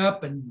beat me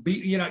up and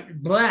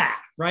blah,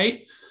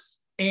 right?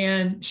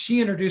 And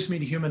she introduced me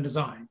to human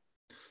design.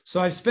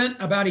 So I've spent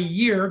about a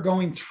year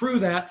going through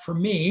that for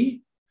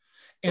me.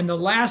 And the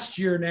last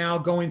year now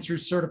going through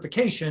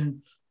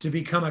certification to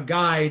become a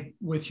guide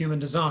with human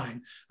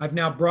design. I've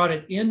now brought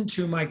it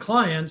into my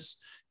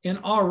clients, and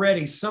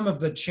already some of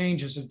the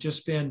changes have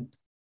just been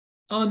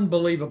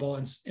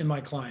unbelievable in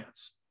my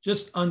clients,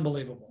 just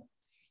unbelievable.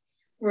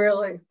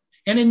 Really?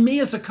 And in me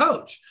as a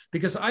coach,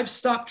 because I've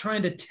stopped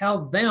trying to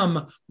tell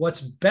them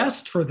what's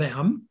best for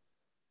them,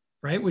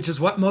 right? Which is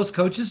what most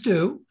coaches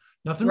do.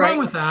 Nothing wrong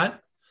with that.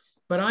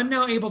 But I'm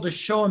now able to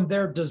show them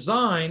their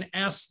design,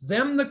 ask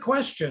them the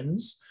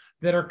questions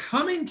that are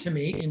coming to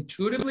me,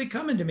 intuitively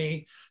coming to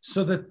me,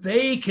 so that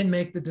they can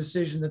make the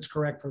decision that's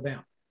correct for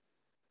them.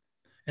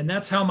 And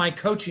that's how my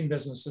coaching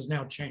business has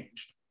now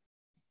changed.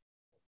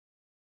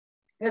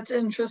 That's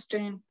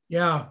interesting.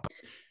 Yeah.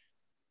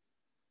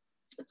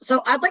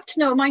 So I'd like to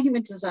know what my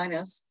human design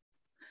is.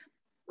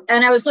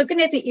 And I was looking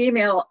at the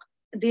email.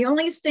 The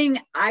only thing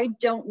I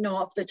don't know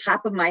off the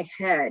top of my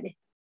head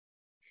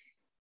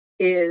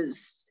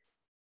is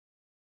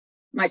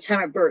my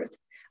time of birth.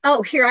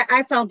 Oh, here,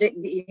 I found it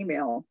in the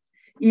email.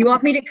 You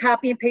want me to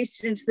copy and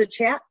paste it into the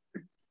chat?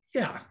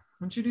 Yeah. Why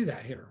don't you do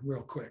that here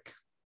real quick?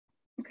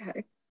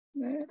 Okay.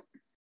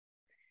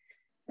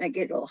 I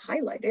get it all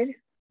highlighted.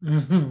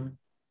 Mm-hmm.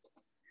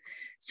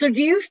 So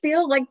do you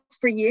feel like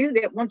for you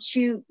that once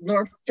you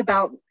learned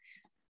about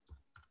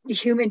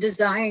human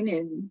design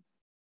and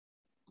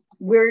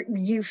where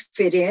you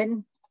fit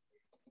in,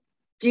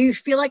 do you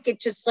feel like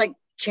it just like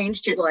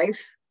changed your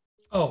life?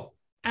 Oh,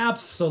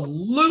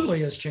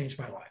 absolutely has changed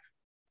my life.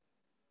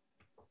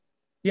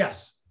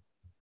 Yes.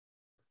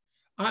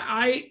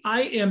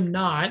 I am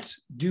not,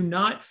 do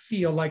not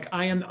feel like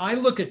I am. I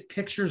look at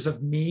pictures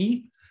of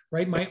me,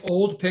 right? My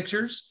old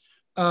pictures,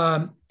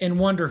 and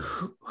wonder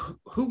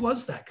who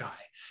was that guy?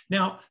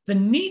 Now, the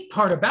neat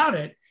part about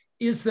it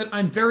is that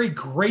I'm very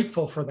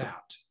grateful for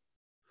that,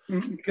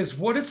 because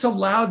what it's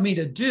allowed me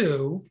to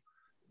do,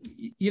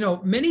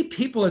 many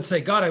people would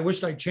say, God, I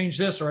wish I'd change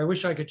this, or I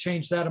wish I could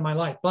change that in my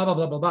life, blah, blah,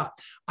 blah, blah, blah.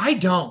 I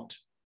don't.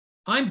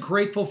 I'm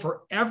grateful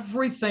for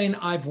everything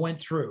I've went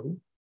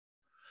through,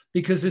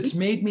 because it's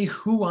made me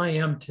who I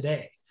am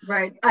today.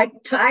 Right. I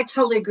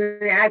totally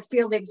agree. I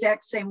feel the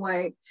exact same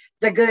way.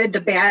 The good, the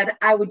bad,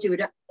 I would do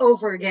it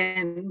over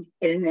again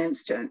in an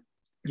instant.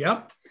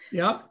 Yep.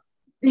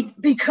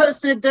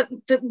 Because the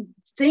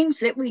things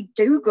that we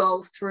do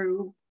go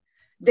through,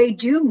 they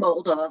do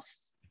mold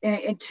us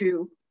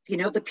into,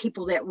 the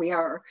people that we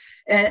are.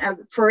 And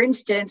for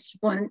instance,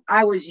 when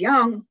I was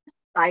young,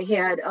 I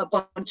had a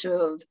bunch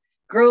of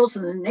girls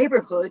in the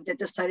neighborhood that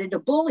decided to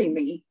bully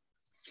me.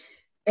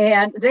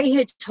 And they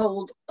had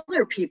told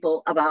other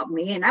people about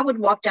me, and I would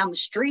walk down the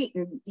street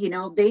and,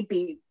 they'd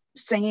be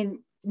saying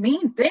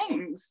mean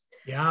things.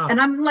 Yeah.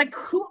 And I'm like,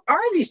 who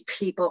are these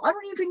people? I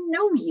don't even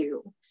know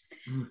you.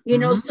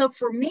 Mm-hmm. So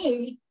for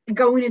me,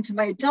 going into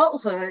my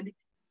adulthood,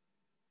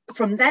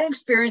 from that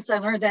experience, I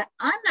learned that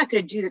I'm not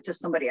going to do that to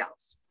somebody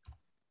else.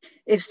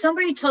 If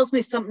somebody tells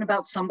me something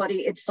about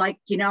somebody, it's like,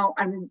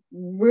 I'm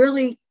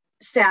really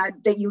sad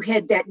that you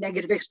had that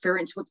negative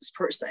experience with this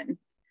person.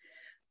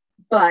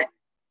 But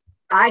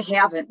I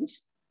haven't.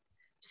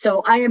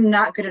 So I am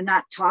not going to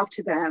not talk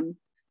to them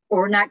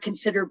or not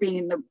consider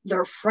being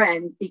their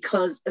friend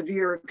because of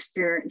your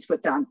experience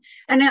with them.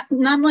 And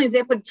not only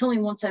that, but it's only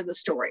one side of the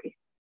story.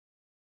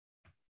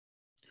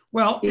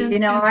 Well,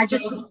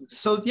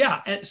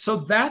 so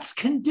that's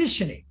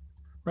conditioning,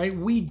 right?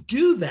 We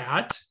do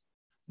that.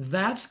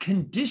 That's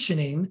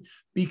conditioning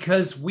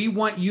because we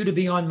want you to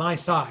be on my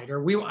side,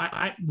 or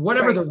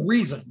whatever right. The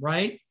reason,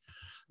 right?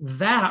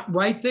 That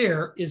right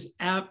there is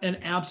an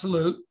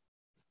absolute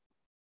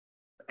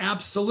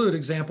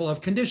example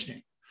of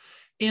conditioning.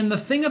 And the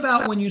thing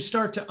about when you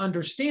start to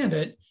understand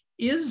it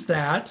is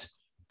that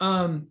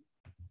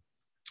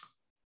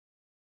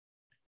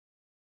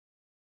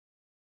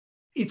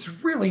it's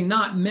really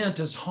not meant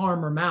as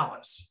harm or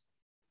malice,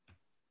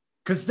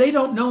 because they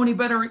don't know any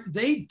better.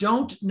 They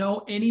don't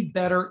know any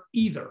better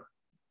either.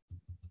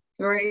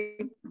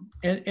 Right.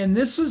 And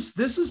this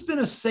has been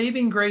a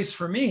saving grace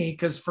for me,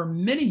 because for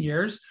many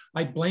years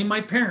I blame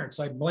my parents,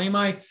 I blame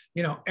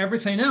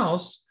everything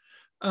else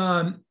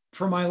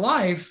for my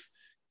life.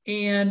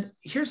 And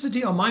here's the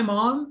deal: my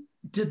mom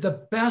did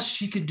the best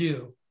she could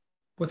do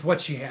with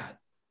what she had.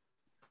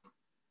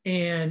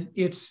 And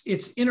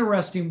it's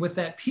interesting with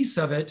that piece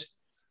of it,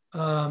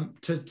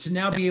 to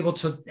now be able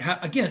to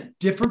have, again,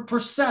 different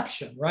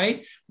perception,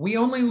 right? We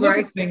only look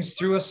at things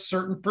through a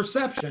certain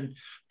perception.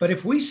 But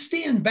if we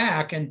stand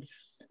back, and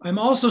I'm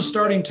also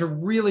starting to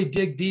really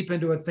dig deep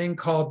into a thing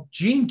called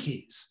Gene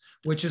Keys,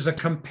 which is a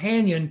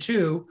companion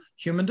to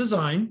human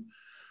design.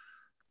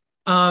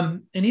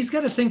 And he's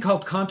got a thing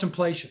called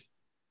contemplation.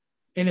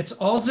 And it's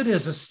all it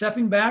is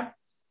stepping back,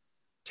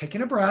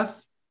 taking a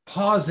breath,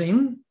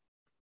 pausing,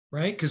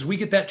 right? Because we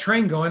get that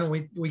train going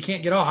and we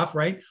can't get off,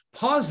 right?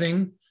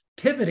 Pausing,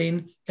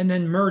 pivoting, and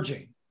then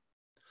merging.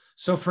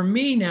 So for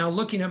me now,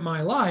 looking at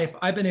my life,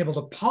 I've been able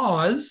to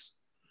pause,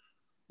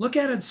 look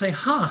at it and say,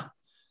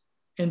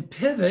 and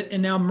pivot,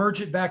 and now merge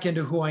it back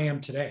into who I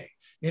am today.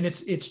 And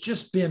it's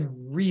just been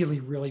really,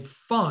 really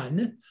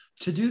fun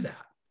to do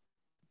that.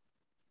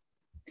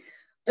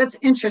 That's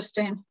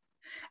interesting.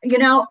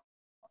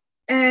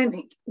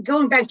 And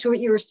going back to what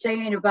you were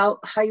saying about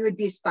how you would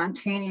be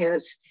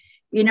spontaneous,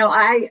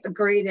 I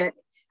agree that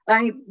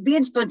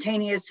being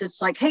spontaneous,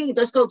 it's like, hey,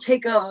 let's go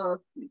take a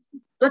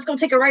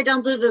ride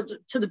down to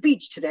the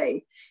beach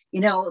today.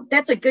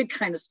 That's a good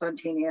kind of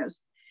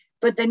spontaneous.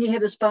 But then you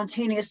have the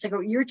spontaneous, like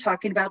what you're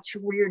talking about, to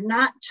where you're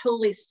not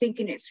totally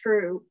thinking it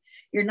through.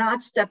 You're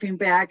not stepping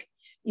back.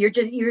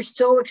 You're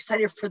so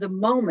excited for the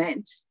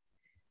moment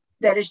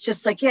that it's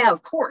just like, yeah,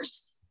 of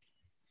course.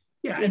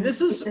 Yeah. And this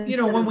is,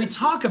 when we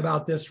talk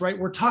about this, right,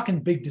 we're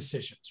talking big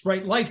decisions,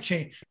 right?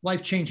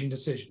 Life-changing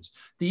decisions.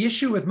 The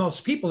issue with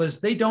most people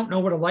is they don't know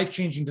what a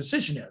life-changing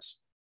decision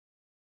is.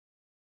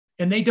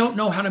 And they don't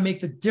know how to make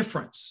the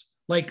difference.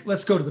 Like,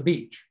 let's go to the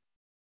beach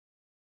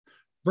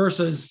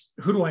versus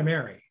who do I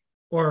marry?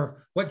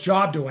 Or what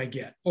job do I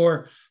get?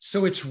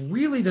 So it's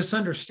really this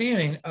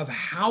understanding of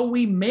how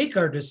we make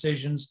our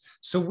decisions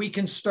so we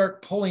can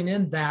start pulling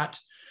in that.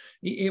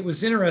 It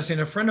was interesting.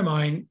 A friend of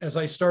mine, as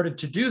I started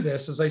to do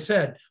this, as I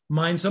said,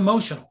 mine's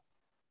emotional.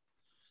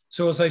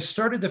 So as I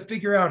started to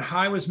figure out how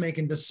I was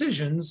making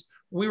decisions,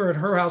 we were at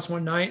her house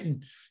one night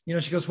and,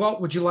 she goes,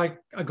 well, would you like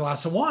a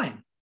glass of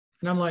wine?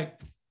 And I'm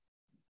like,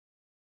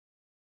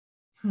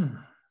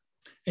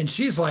 And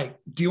she's like,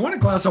 do you want a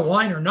glass of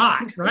wine or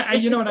not? Right.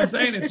 You know what I'm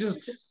saying? It's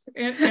just,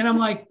 and I'm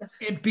like,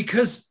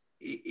 because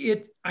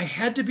I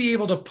had to be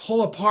able to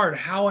pull apart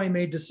how I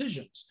made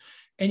decisions.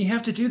 And you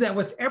have to do that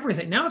with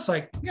everything. Now it's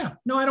like, yeah,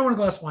 no, I don't want a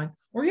glass of wine.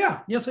 Or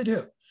yeah, yes, I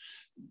do.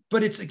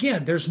 But it's,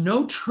 again, there's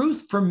no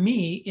truth for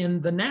me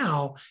in the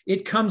now.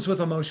 It comes with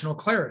emotional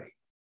clarity.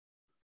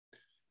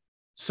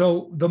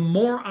 So the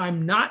more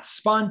I'm not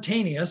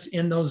spontaneous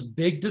in those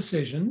big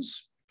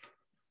decisions,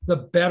 the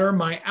better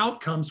my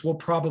outcomes will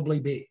probably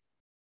be.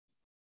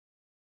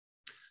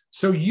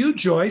 So you,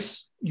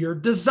 Joyce, your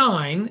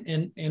design,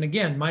 and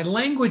again, my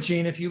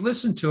languaging, if you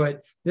listen to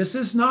it, this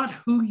is not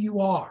who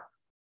you are.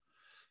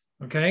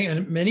 Okay.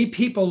 And many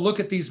people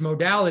look at these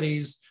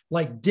modalities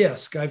like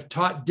DISC. I've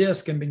taught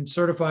DISC and been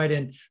certified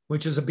in,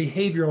 which is a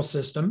behavioral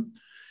system.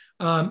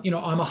 I'm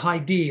a high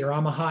D, or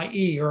I'm a high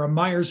E, or a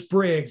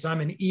Myers-Briggs.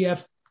 I'm an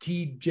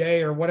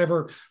EFTJ or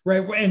whatever,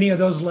 right? Any of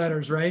those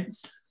letters, right?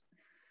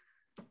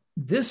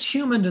 This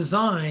human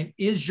design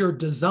is your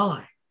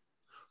design.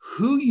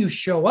 Who you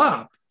show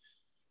up,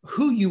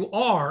 who you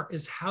are,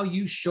 is how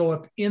you show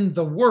up in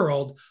the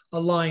world,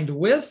 aligned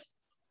with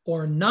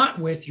or not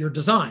with your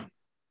design.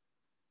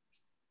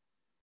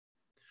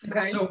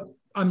 Okay. So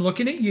I'm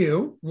looking at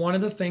you. One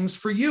of the things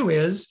for you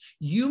is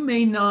you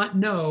may not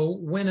know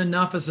when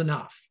enough is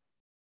enough.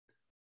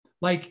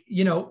 Like,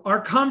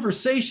 our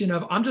conversation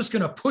of, I'm just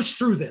going to push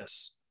through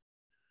this.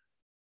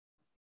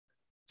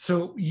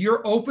 So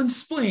you're open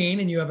spleen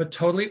and you have a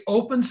totally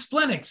open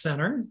splenic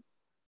center.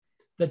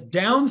 The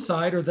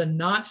downside, or the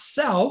not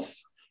self,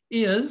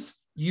 is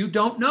you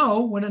don't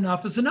know when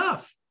enough is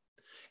enough.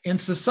 And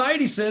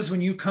society says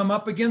when you come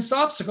up against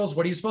obstacles,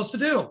 what are you supposed to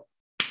do?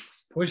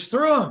 Push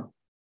through them.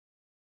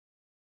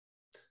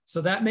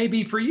 So that may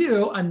be for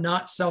you a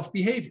not self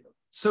behavior.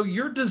 So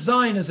your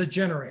design is a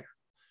generator,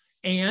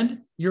 and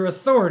your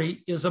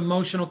authority is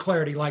emotional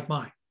clarity, like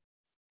mine.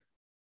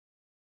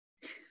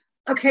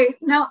 Okay,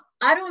 now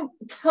I don't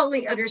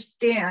totally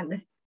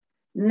understand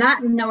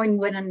not knowing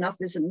when enough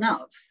is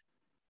enough.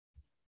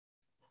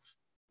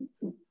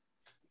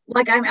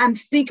 Like I'm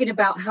thinking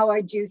about how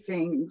I do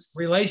things.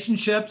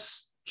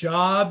 Relationships,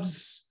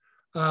 jobs,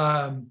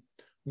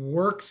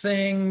 work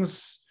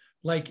things.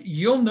 Like,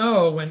 you'll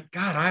know when,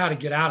 God, I ought to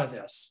get out of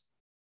this.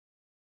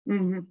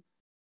 Mm-hmm.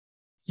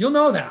 You'll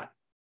know that.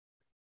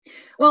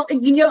 Well,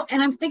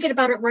 and I'm thinking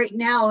about it right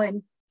now,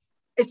 and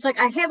it's like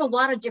I have a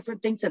lot of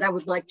different things that I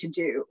would like to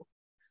do.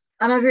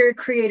 I'm a very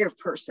creative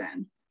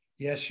person.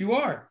 Yes, you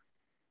are.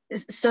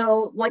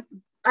 So, like,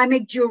 I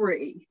make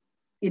jewelry,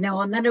 and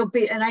then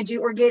and I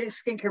do organic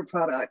skincare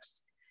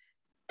products.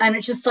 And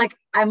it's just like,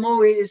 I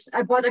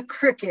bought a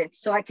Cricut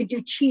so I could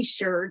do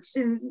t-shirts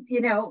and,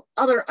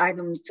 other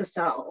items to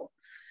sell.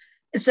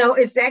 So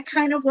is that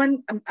kind of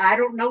when, I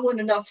don't know when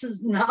enough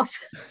is enough.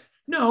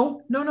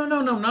 No,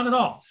 not at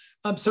all.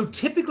 So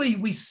typically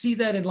we see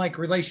that in like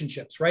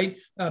relationships, right?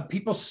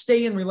 People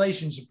stay in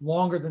relationships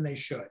longer than they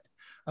should,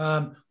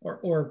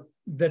 or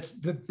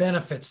that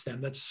benefits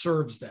them, that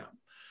serves them,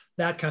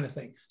 that kind of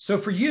thing. So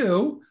for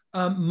you,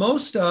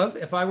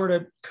 if I were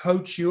to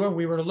coach you or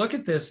we were to look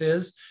at this,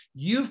 is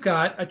you've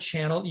got a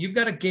channel, you've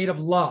got a gate of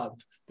love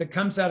that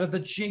comes out of the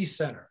G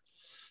center.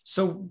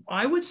 So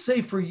I would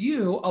say for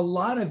you, a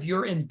lot of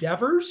your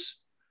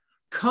endeavors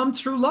come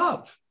through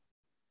love.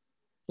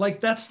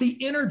 Like that's the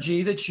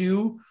energy that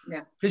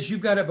because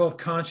you've got it both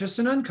conscious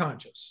and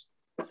unconscious.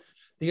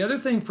 The other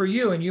thing for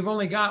you, and you've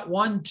only got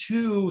 1,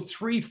 2,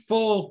 3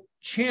 full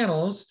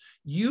channels,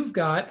 you've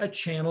got a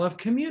channel of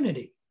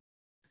community,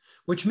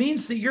 which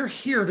means that you're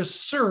here to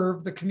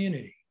serve the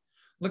community.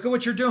 Look at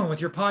what you're doing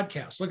with your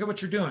podcast. Look at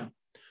what you're doing.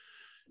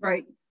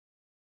 Right.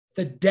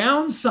 The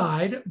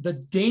downside, the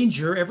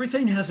danger,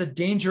 everything has a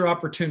danger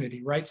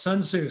opportunity, right?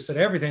 Sun Tzu said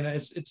everything.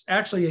 It's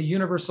actually a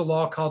universal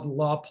law called the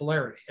law of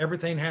polarity.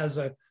 Everything has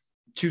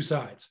two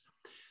sides.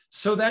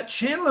 So that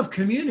channel of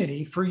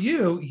community for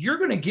you, you're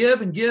going to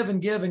give and give and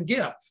give and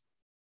give.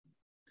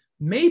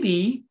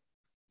 Maybe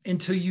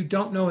until you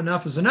don't know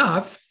enough is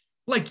enough,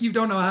 like you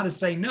don't know how to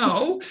say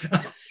no.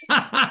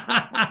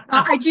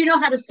 I do know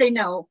how to say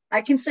no.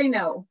 I can say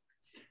no.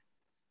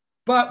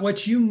 But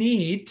what you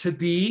need to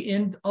be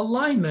in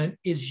alignment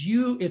is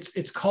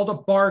it's called a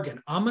bargain.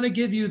 I'm going to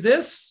give you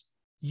this,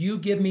 you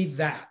give me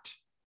that.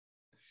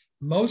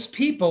 Most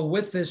people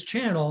with this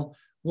channel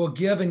will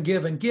give and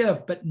give and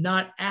give, but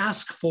not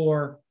ask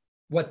for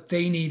what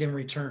they need in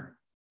return.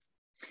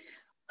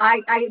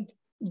 I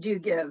do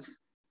give.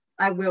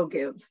 I will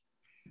give.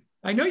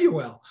 I know you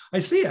will. I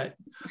see it.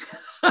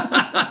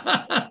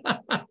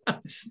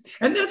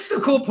 And that's the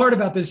cool part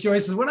about this,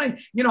 Joyce, is when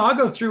I'll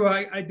go through,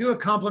 I do a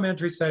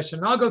complimentary session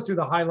and I'll go through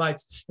the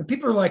highlights and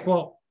people are like,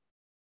 well,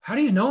 how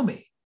do you know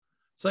me?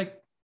 It's like,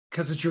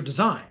 because it's your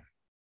design.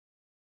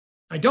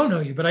 I don't know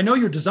you, but I know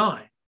your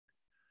design.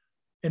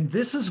 And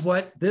this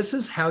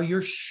is how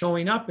you're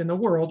showing up in the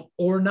world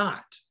or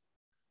not.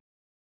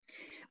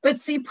 But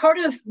see, part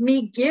of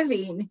me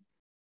giving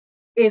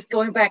is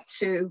going back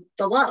to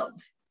the love.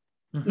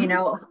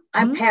 Mm-hmm.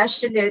 I'm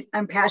passionate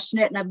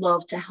and I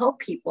love to help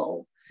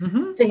people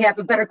to have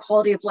a better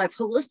quality of life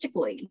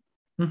holistically.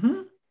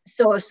 Mm-hmm.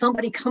 So if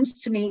somebody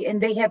comes to me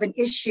and they have an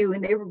issue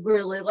and they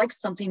really like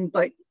something,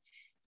 but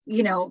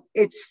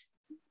it's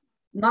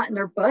not in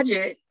their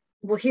budget,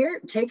 well, here,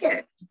 take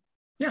it.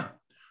 Yeah.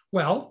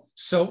 Well,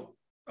 so,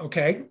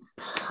 okay,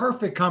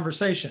 perfect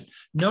conversation.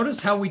 Notice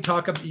how we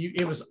talk about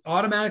it was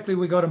automatically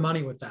we go to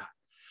money with that.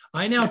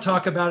 I now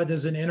talk about it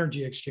as an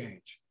energy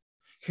exchange.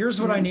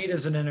 Here's what I need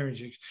as an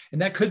energy.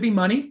 And that could be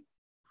money.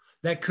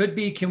 That could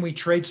be, can we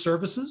trade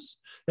services?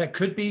 That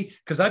could be,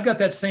 because I've got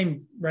that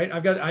same, right?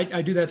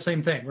 I do that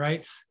same thing,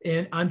 right?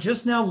 And I'm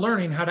just now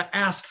learning how to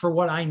ask for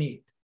what I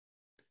need.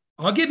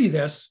 I'll give you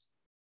this.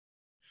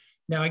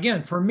 Now,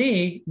 again, for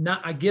me,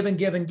 I give and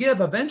give and give.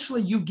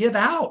 Eventually you give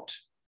out.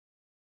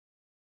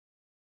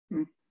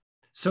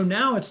 So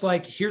now it's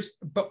like,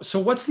 so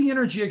what's the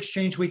energy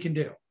exchange we can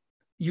do?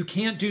 You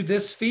can't do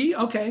this fee?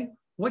 Okay.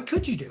 What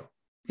could you do?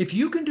 If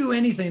you can do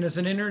anything as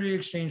an energy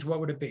exchange, what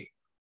would it be?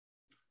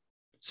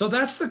 So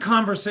that's the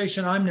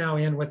conversation I'm now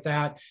in with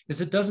that,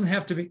 is it doesn't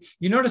have to be,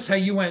 you notice how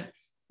you went,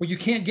 well, you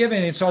can't give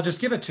anything, so I'll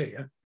just give it to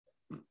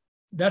you.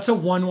 That's a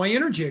one-way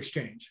energy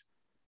exchange.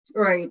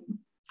 Right.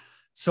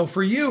 So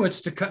for you,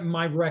 it's to cut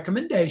my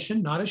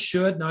recommendation, not a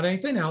should, not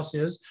anything else,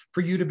 is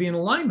for you to be in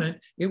alignment.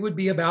 It would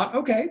be about,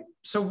 okay,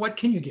 so what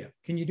can you give?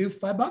 Can you do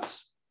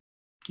 $5?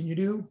 Can you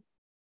do?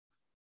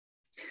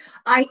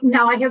 I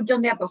have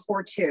done that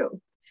before too.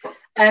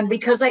 And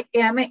because I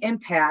am an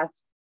empath,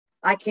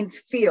 I can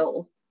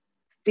feel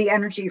the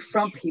energy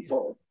from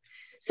people.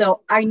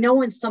 So I know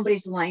when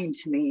somebody's lying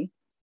to me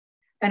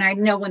and I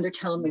know when they're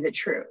telling me the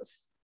truth.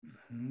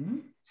 Mm-hmm.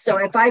 So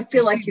if I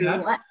feel like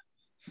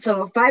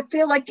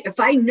if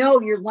I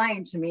know you're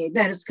lying to me,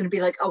 then it's going to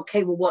be like,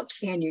 okay, well, what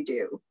can you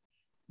do?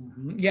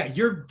 Mm-hmm. Yeah,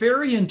 you're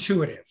very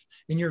intuitive,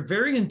 and you're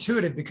very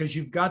intuitive because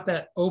you've got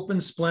that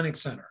open splenic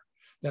center.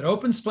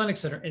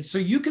 And so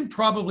you can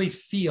probably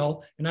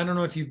feel, and I don't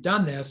know if you've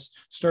done this,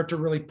 start to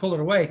really pull it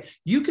away.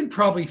 You can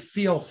probably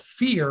feel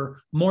fear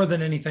more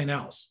than anything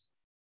else.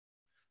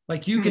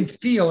 Like you can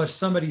feel if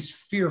somebody's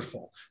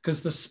fearful,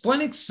 because the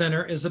splenic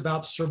center is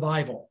about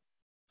survival.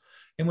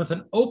 And with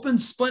an open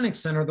splenic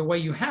center, the way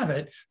you have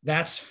it,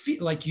 that's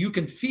like you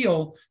can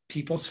feel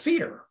people's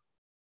fear.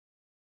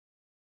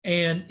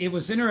 And it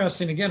was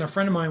interesting. Again, a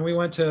friend of mine, we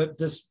went to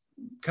this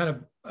kind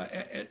of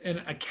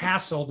a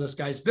castle this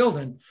guy's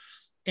building.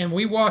 And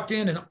we walked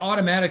in and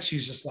automatic,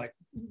 she's just like,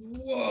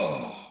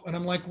 whoa. And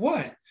I'm like,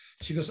 what?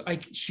 She goes,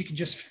 she could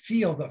just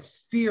feel the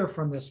fear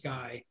from this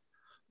guy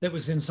that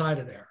was inside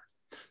of there.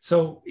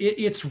 So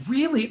it's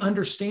really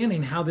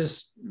understanding how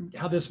this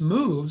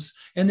moves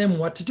and then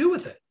what to do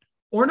with it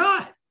or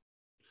not.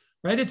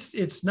 right?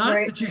 It's not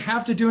Right. that you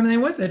have to do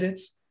anything with it.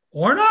 It's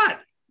or not.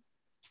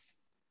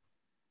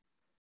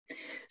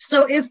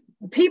 So if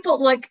people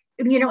like,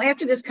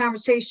 after this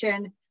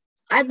conversation,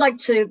 I'd like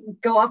to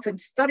go off and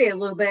study a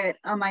little bit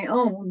on my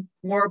own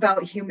more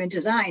about human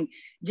design.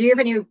 Do you have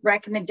any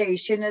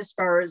recommendation as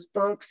far as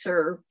books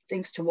or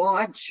things to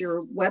watch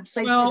or websites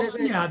to Well,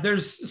 visit? yeah,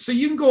 so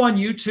you can go on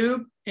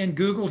YouTube and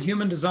Google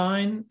human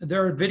design.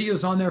 There are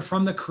videos on there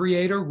from the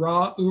creator,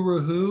 Ra Uru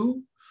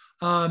Hu.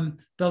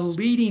 The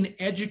leading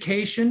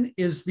education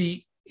is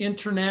the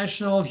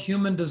International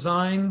Human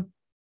Design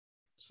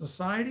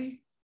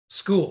Society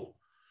School.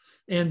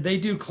 And they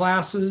do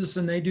classes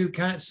and they do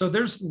so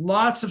there's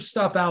lots of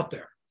stuff out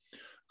there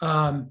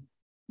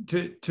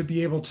to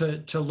be able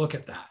to look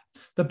at that.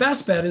 The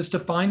best bet is to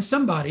find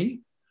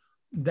somebody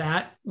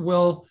that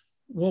will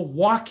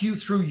walk you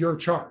through your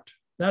chart.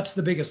 That's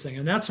the biggest thing.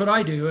 And that's what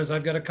I do is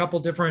I've got a couple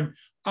different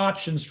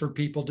options for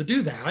people to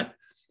do that.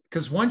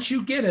 Because once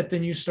you get it,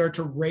 then you start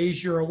to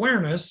raise your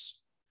awareness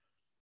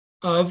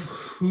of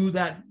who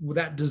that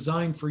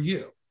designed for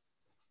you.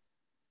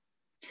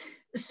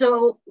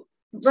 So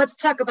let's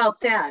talk about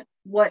that.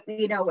 What,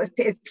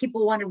 if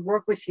people want to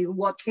work with you,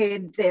 what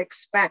can they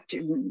expect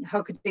and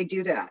how could they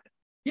do that?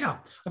 Yeah,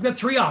 I've got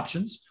 3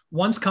 options.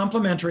 One's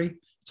complimentary.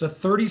 It's a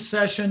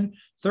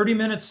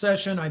 30-minute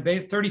session. I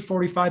base 30,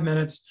 45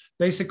 minutes,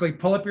 basically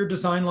pull up your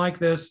design like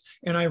this,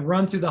 and I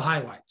run through the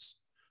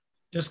highlights.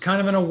 Just kind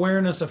of an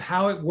awareness of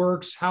how it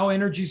works, how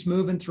energy's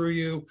moving through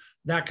you,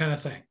 that kind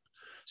of thing.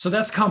 So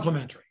that's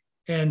complimentary.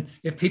 And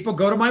if people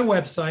go to my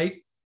website,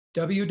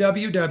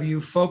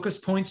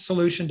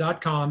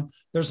 www.focuspointsolution.com,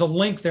 there's a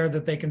link there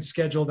that they can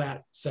schedule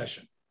that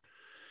session.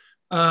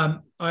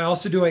 I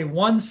also do a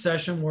 1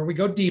 session where we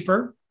go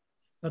deeper.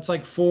 That's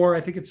like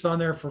I think it's on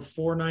there for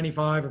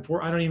 $4.95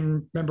 or I don't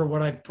even remember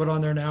what I've put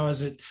on there now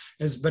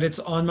but it's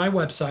on my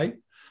website.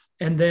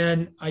 And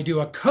then I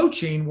do a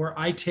coaching where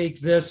I take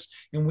this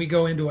and we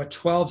go into a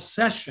 12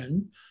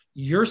 session,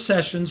 your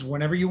sessions,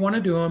 whenever you want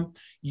to do them,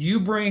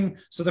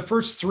 so the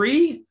first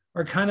 3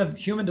 are kind of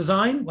human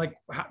design, like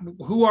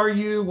who are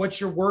you,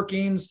 what's your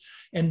workings,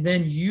 and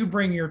then you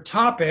bring your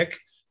topic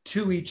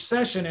to each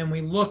session and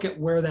we look at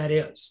where that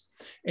is.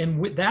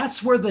 And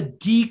that's where the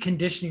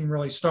deconditioning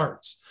really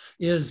starts,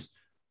 is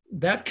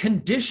that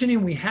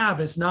conditioning we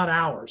have is not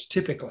ours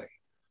typically.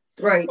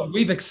 Right. But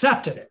we've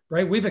accepted it,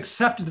 right? We've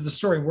accepted the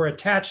story. We're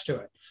attached to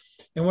it.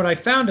 And what I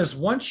found is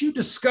once you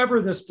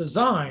discover this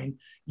design,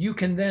 you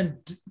can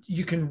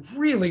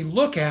really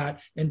look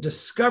at and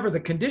discover the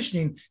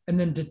conditioning and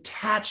then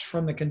detach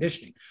from the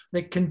conditioning.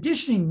 The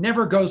conditioning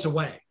never goes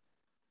away,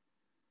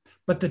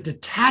 but the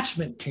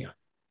detachment can.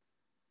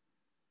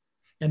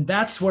 And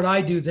that's what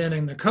I do then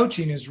in the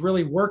coaching is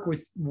really work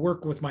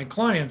with my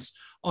clients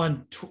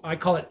on, I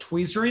call it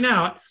tweezering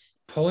out,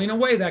 pulling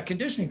away that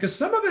conditioning. Because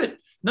some of it,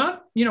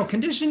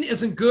 condition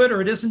isn't good or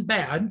it isn't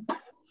bad.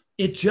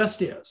 It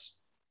just is.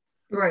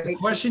 Right. The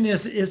question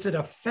is it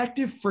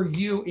effective for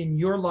you in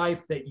your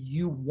life that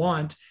you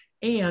want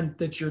and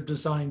that you're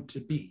designed to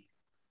be?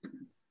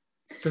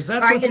 Because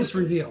that's what this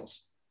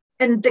reveals.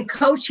 And the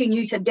coaching,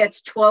 you said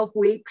that's 12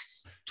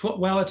 weeks?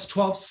 It's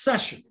 12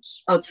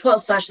 sessions. Oh,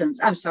 12 sessions.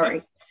 I'm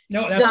sorry.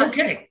 No, that's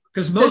okay.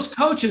 Because most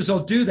coaches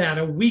will do that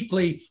a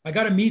weekly. I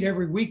got to meet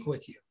every week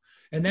with you.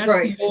 And that's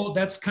right.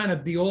 that's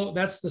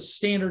the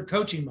standard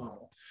coaching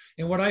model.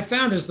 And what I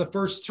found is the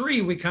first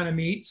 3 we kind of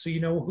meet, so you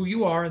know who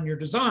you are and your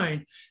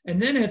design. And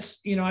then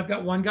it's, I've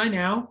got one guy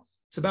now,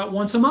 it's about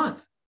once a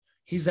month.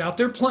 He's out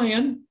there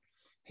playing,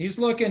 he's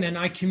looking, and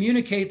I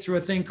communicate through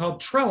a thing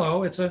called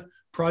Trello. It's a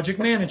project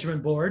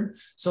management board.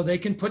 So they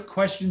can put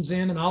questions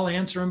in and I'll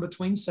answer them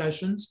between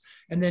sessions.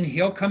 And then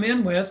he'll come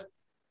in with,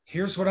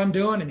 here's what I'm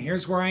doing and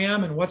here's where I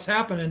am and what's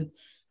happening.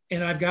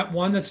 And I've got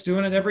one that's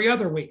doing it every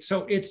other week.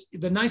 So it's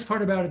the nice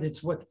part about it.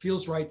 It's what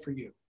feels right for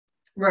you.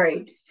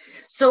 Right.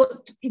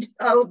 So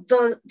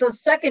the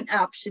second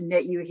option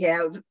that you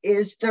have,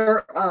 is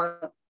there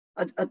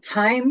a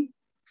time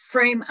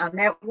frame on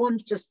that one,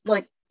 just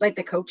like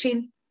the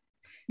coaching?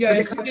 Yeah,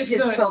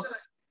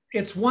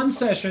 it's 1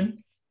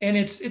 session and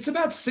it's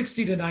about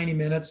 60 to 90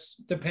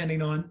 minutes,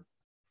 depending on.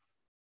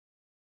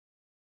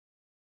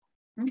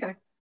 Okay.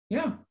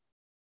 Yeah.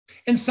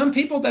 And some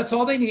people, that's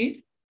all they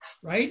need,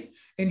 right?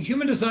 And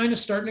human design is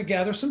starting to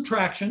gather some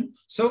traction.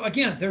 So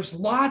again, there's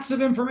lots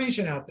of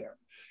information out there.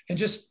 And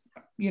just,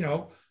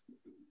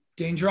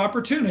 danger,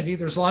 opportunity.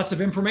 There's lots of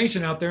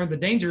information out there. And the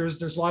danger is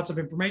there's lots of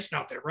information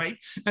out there, right?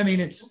 I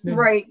mean,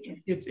 right.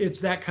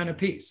 It's that kind of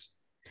piece.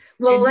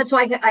 Well, that's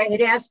why I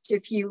had asked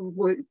if you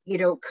would,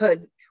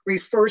 could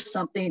refer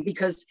something,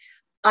 because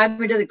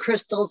I'm into the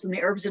crystals and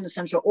the herbs and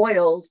essential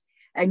oils.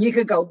 And you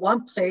could go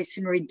one place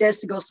and read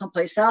this and go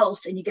someplace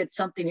else and you get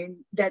something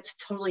that's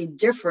totally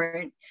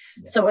different.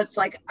 Yeah. So it's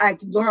like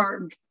I've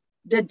learned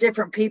the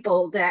different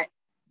people that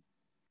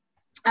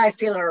I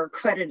feel are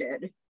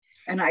accredited,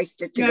 and I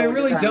stick to. Yeah, I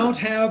really don't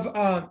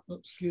have.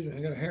 Excuse me,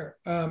 I got a hair.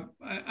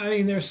 I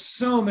mean, there's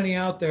so many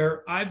out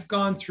there. I've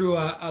gone through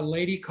a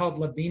lady called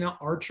Lavina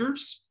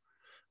Archers,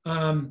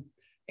 and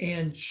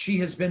she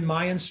has been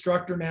my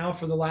instructor now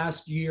for the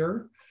last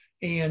year.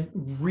 and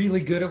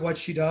really good at what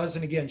she does.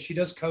 And again, she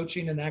does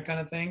coaching and that kind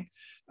of thing.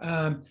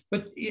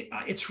 But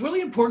it's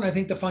really important, I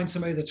think, to find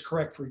somebody that's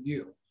correct for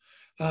you.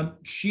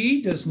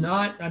 She does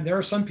not, and there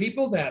are some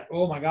people that,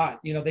 oh my God,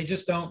 they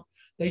just don't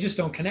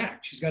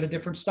connect. She's got a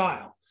different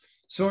style.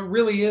 So it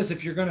really is,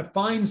 if you're going to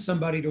find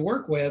somebody to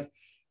work with,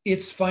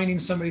 it's finding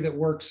somebody that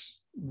works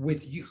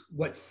with you,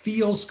 what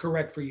feels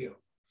correct for you.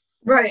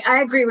 Right.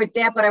 I agree with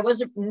that, but I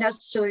wasn't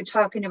necessarily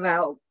talking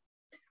about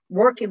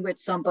working with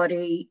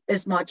somebody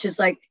as much as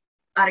like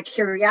out of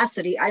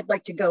curiosity. I'd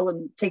like to go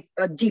and take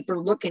a deeper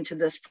look into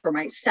this for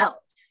myself.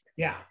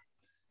 Yeah.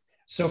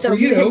 So for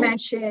you had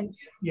mentioned.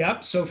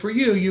 Yep. So for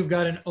you, you've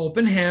got an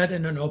open head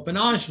and an open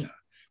ajna,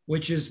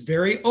 which is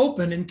very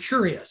open and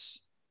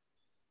curious.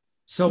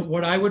 So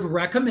what I would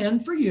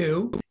recommend for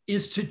you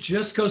is to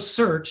just go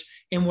search,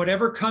 and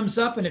whatever comes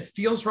up and it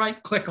feels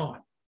right, click on.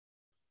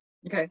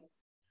 Okay.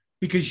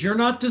 Because you're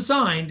not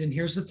designed, and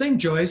here's the thing,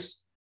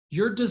 Joyce,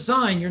 you're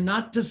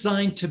not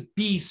designed to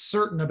be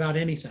certain about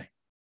anything.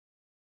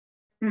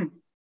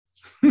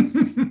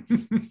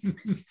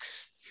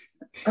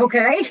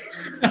 Okay.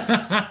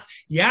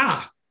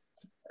 Yeah.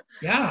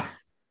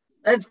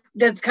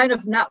 That's kind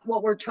of not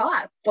what we're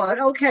taught, but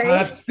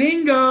okay.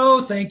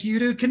 Bingo. Thank you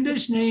to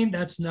conditioning.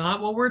 That's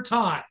not what we're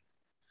taught.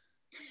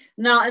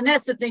 No, and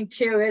that's the thing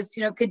too, is,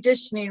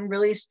 conditioning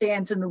really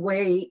stands in the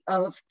way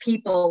of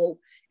people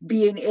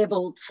being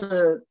able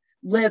to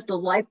live the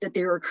life that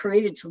they were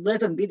created to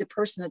live and be the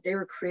person that they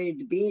were created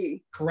to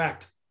be.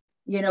 Correct.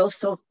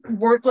 So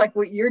work like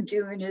what you're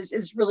doing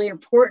is really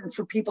important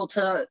for people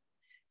to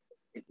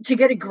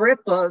get a grip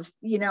of,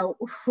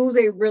 who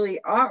they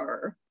really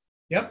are.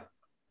 Yep.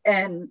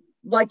 And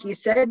like you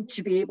said,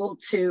 to be able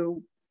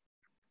to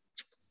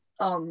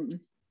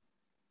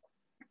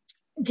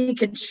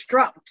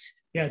deconstruct.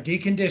 Yeah,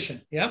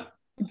 decondition. Yep.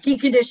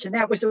 Decondition.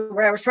 That was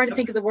where I was trying to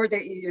think of the word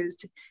that you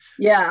used.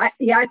 Yeah,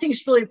 I think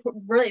it's really,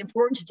 really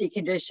important to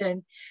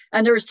decondition.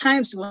 And there's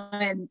times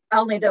when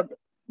I'll end up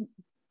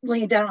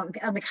laying down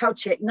on the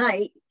couch at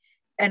night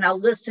and I'll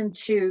listen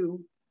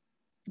to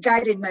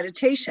guided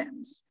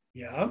meditations.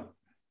 Yeah.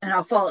 And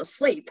I'll fall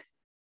asleep.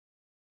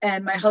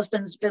 And my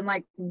husband's been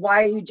like,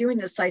 why are you doing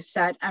this? I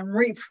said, I'm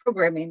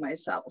reprogramming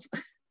myself.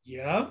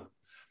 Yeah.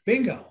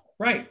 Bingo.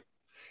 Right.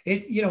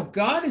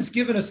 God has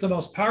given us the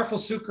most powerful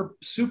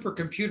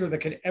supercomputer that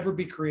could ever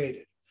be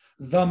created,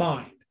 the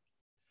mind.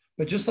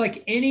 But just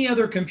like any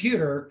other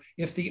computer,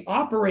 if the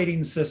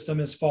operating system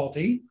is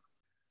faulty,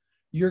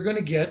 you're going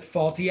to get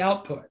faulty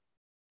output.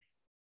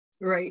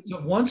 Right.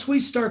 So once we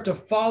start to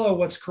follow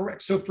what's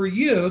correct. So for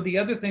you, the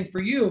other thing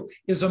for you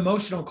is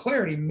emotional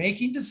clarity,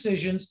 making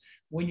decisions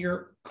when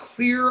you're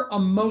clear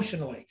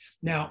emotionally.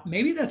 Now,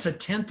 maybe that's a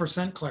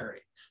 10%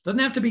 clarity. Doesn't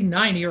have to be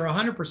 90 or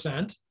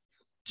 100%.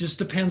 Just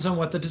depends on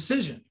what the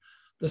decision.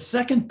 The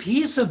second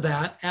piece of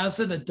that, as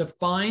in a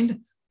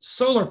defined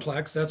solar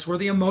plex, that's where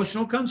the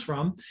emotional comes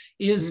from,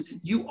 is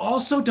you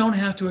also don't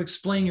have to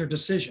explain your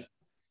decision.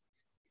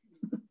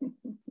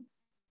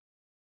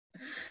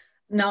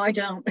 No, I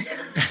don't.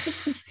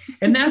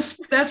 And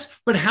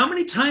but how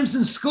many times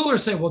in school are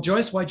saying, well,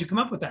 Joyce, why'd you come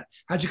up with that?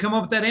 How'd you come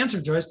up with that answer,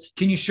 Joyce?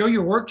 Can you show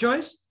your work,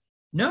 Joyce?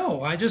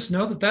 No, I just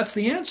know that that's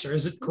the answer.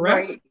 Is it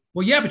correct? Right.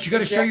 Well, yeah, but you got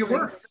to show your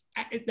work.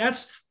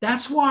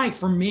 That's why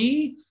for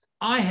me,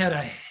 I had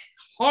a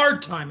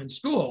hard time in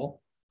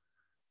school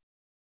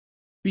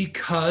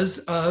because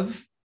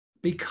of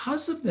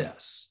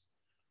this.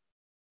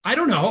 I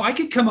don't know. I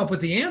could come up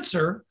with the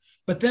answer,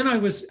 but then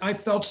I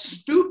felt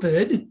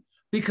stupid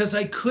because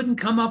I couldn't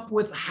come up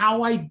with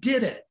how I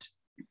did it.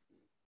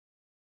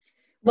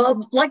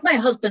 Well, like my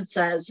husband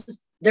says,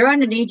 they're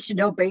on a need to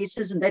know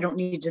basis and they don't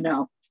need to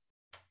know.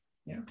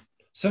 Yeah.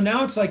 So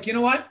now it's like, you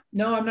know what?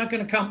 No, I'm not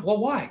going to come. Well,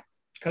 why?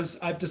 Because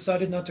I've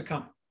decided not to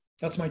come.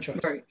 That's my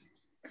choice. Right.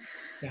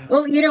 Yeah.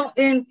 Well,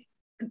 and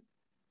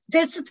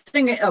that's the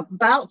thing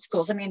about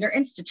schools. I mean, they're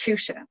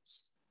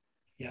institutions.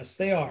 Yes,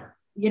 they are.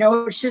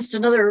 It's just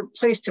another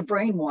place to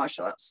brainwash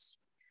us.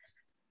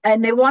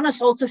 And they want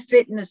us all to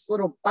fit in this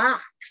little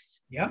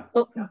box. Yeah.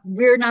 But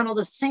we're not all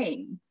the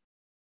same.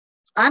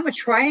 I'm a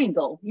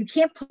triangle. You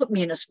can't put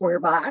me in a square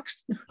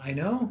box. I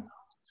know.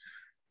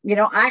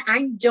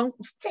 I don't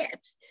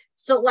fit.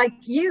 So like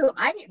you,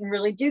 I didn't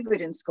really do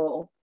good in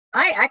school.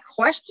 I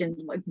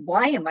questioned, like,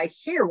 why am I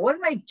here? What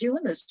am I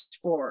doing this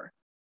for?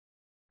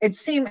 It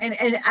seemed,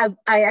 and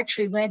I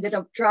actually landed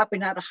up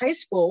dropping out of high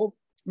school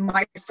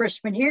my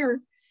freshman year,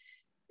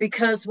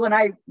 because when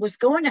I was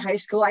going to high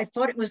school, I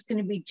thought it was going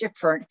to be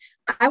different.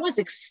 I was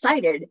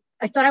excited.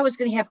 I thought I was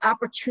going to have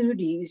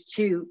opportunities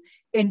to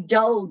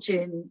indulge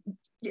in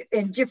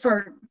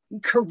different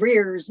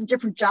careers and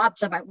different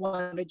jobs I might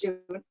want to do.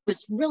 I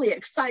was really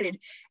excited.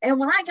 And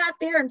when I got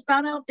there and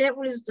found out that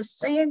was the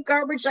same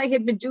garbage I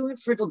had been doing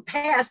for the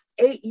past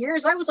 8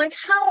 years, I was like,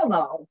 hell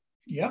no.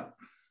 Yep.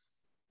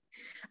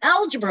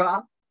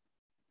 Algebra.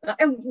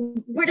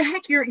 And where the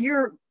heck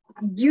you're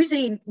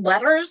using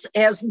letters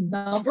as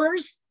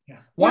numbers? Yeah.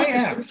 What Why a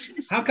system.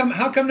 X? How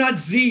come not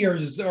Z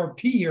or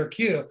P or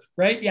Q?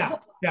 Right? Yeah.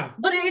 Yeah.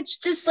 But it's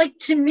just like,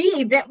 to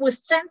me, that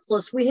was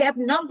senseless. We have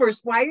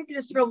numbers. Why are you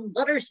going to throw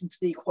letters into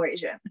the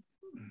equation?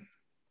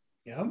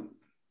 Yeah.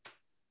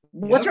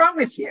 What's wrong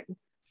with you?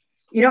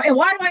 You know, and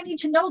why do I need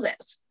to know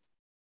this?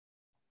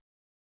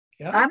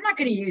 Yeah. I'm not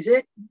going to use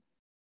it.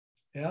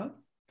 Yeah.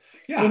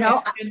 Yeah. You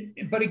know,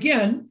 but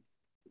again,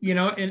 you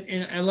know,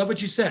 and I love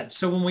what you said.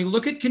 So when we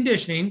look at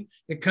conditioning,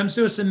 it comes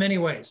to us in many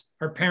ways.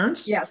 Our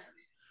parents, yes.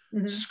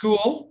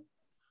 school,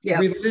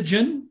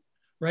 religion,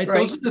 right?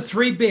 Those are the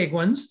three big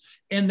ones.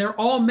 And they're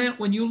all meant,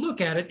 when you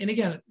look at it, and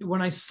again,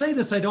 when I say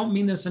this, I don't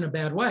mean this in a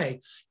bad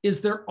way, is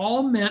they're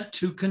all meant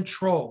to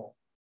control.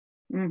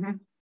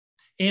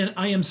 And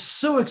I am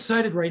so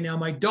excited right now.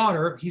 My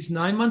daughter, he's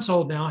 9 months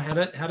old now, had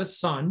a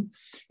son.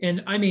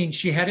 And I mean,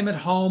 she had him at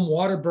home,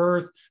 water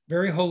birth,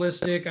 very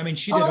holistic. I mean,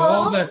 she did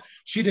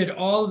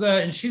all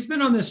the, and she's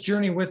been on this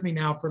journey with me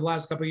now for the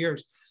last couple of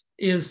years.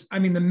 I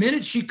mean, the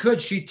minute she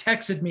could, she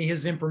texted me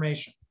his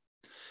information.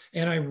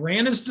 And I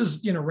ran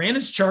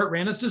his chart,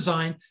 ran his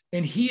design,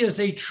 and he is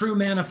a true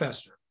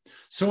manifester.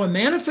 So a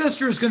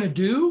manifester is going to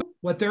do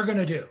what they're going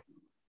to do.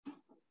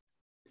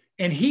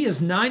 And he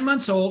is 9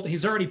 months old.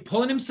 He's already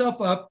pulling himself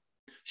up.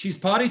 She's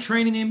potty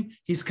training him.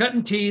 He's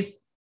cutting teeth.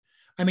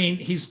 I mean,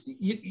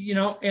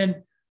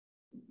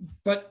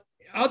 but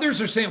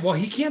others are saying, well,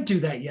 he can't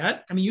do that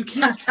yet. I mean, you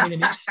can't train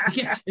him.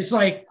 He can't. It's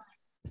like,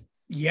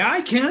 yeah,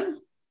 I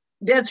can.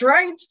 That's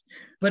right.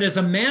 But as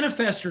a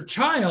manifester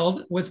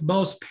child, with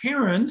most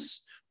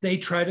parents, they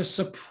try to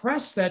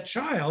suppress that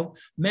child.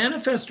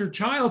 Manifester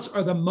childs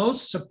are the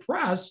most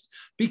suppressed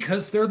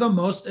because they're the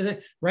most,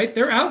 right?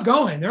 They're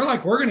outgoing. They're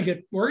like, we're going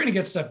to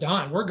get stuff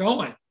done. We're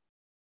going.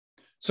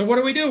 So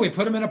what do? We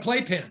put them in a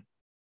playpen.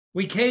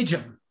 We cage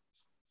them.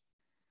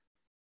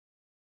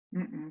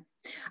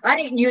 I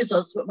didn't use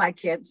those with my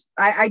kids.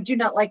 I do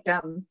not like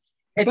them.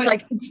 It's but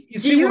like,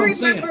 do you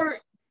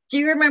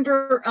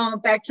remember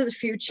Back to the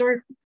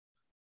Future?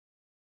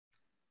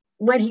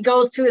 When he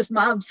goes to his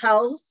mom's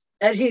house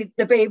and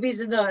the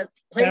baby's in the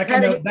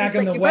playpen. Back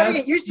in the West.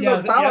 Get used to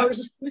those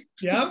powers.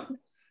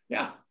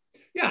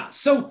 Yeah.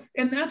 So,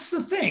 and that's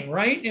the thing,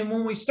 right? And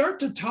when we start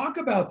to talk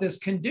about this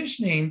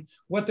conditioning,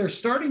 what they're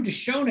starting to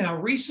show now,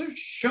 research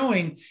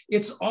showing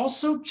it's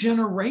also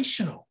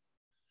generational.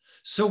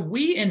 So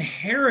we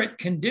inherit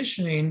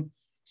conditioning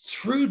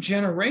through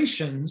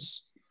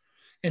generations.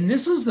 And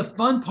this is the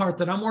fun part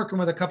that I'm working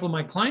with a couple of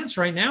my clients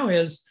right now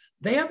is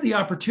they have the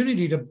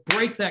opportunity to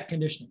break that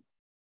conditioning.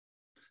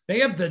 They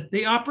have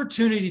the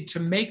opportunity to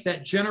make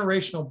that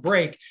generational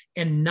break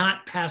and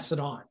not pass it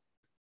on.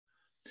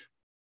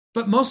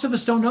 But most of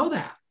us don't know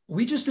that.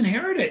 We just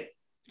inherit it.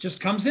 It just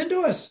comes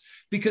into us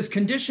because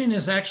conditioning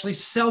is actually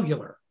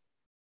cellular.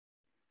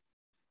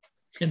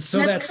 And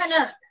so that's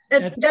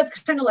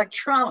kind of like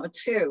trauma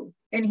too,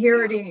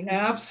 inheriting.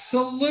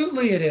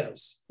 Absolutely it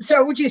is.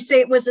 So would you say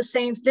it was the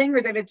same thing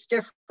or that it's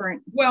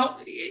different? Well,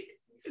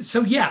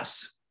 so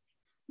yes,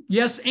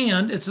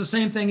 and it's the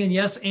same thing, and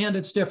yes, and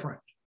it's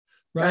different.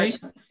 Right.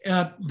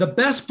 Gotcha. The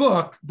best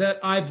book that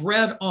I've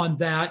read on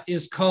that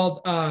is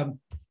called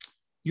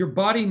Your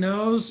Body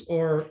Knows,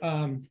 or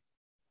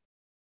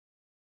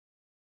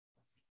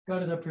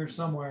got it up here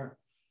somewhere,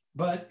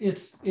 but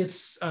it's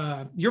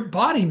Your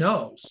Body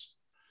Knows,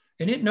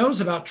 and it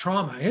knows about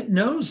trauma. It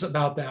knows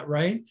about that.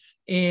 Right.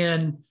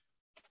 And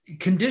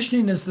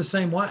conditioning is the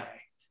same way.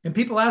 And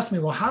people ask me,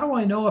 well, how do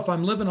I know if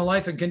I'm living a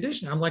life of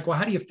conditioning? I'm like, well,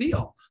 how do you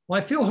feel? Well,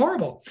 I feel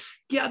horrible.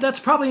 Yeah, that's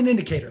probably an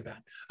indicator then.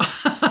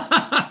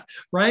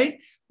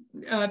 Right?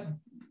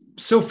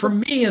 So for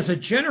me as a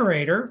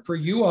generator, for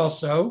you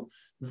also,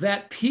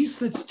 that piece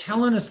that's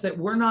telling us that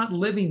we're not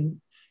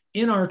living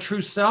in our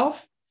true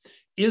self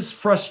is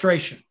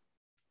frustration.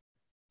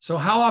 So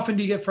how often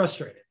do you get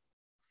frustrated?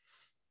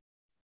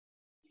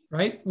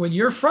 Right? When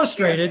you're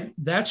frustrated,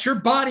 that's your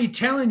body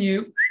telling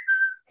you,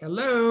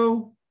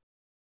 hello.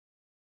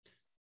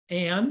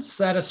 And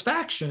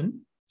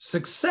satisfaction,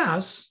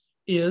 success,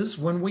 is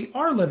when we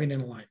are living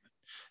in alignment.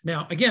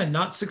 Now, again,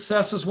 not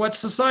success is what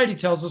society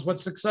tells us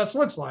what success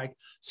looks like.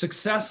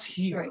 Success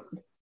here. Right.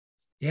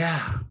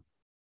 Yeah.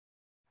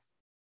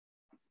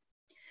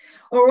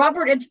 Well,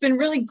 Robert, it's been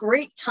really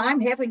great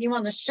time having you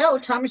on the show.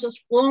 Time has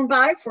just flown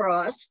by for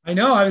us. I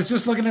know. I was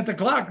just looking at the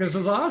clock. This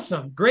is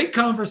awesome. Great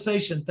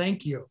conversation.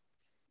 Thank you.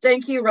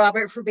 Thank you,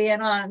 Robert, for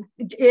being on.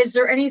 Is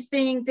there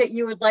anything that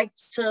you would like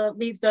to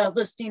leave the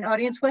listening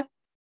audience with?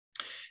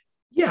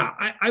 Yeah,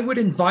 I would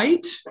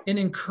invite and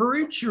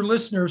encourage your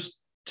listeners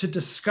to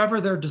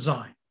discover their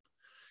design.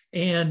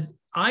 And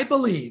I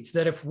believe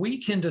that if we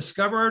can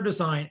discover our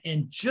design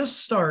and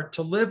just start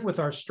to live with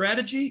our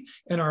strategy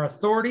and our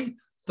authority,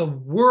 the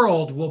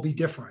world will be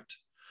different,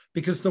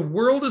 because the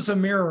world is a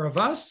mirror of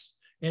us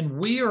and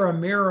we are a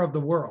mirror of the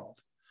world.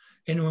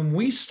 And when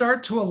we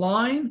start to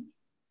align,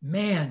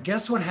 man,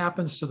 guess what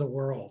happens to the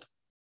world?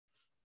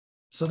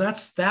 So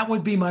that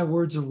would be my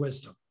words of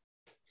wisdom.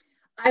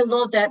 I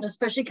love that, and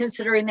especially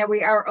considering that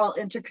we are all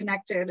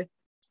interconnected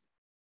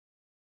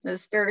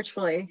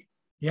spiritually.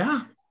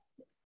 Yeah.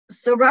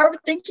 So, Robert,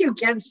 thank you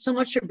again so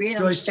much for being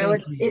Joyce, on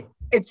the show.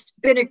 It's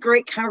been a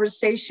great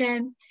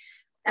conversation.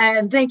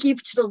 And thank you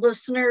to the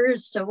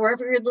listeners. So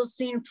wherever you're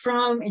listening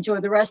from,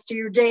 enjoy the rest of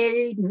your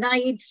day,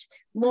 night,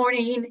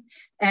 morning.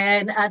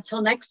 And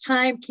until next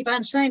time, keep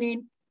on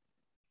shining.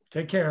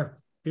 Take care.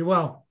 Be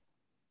well.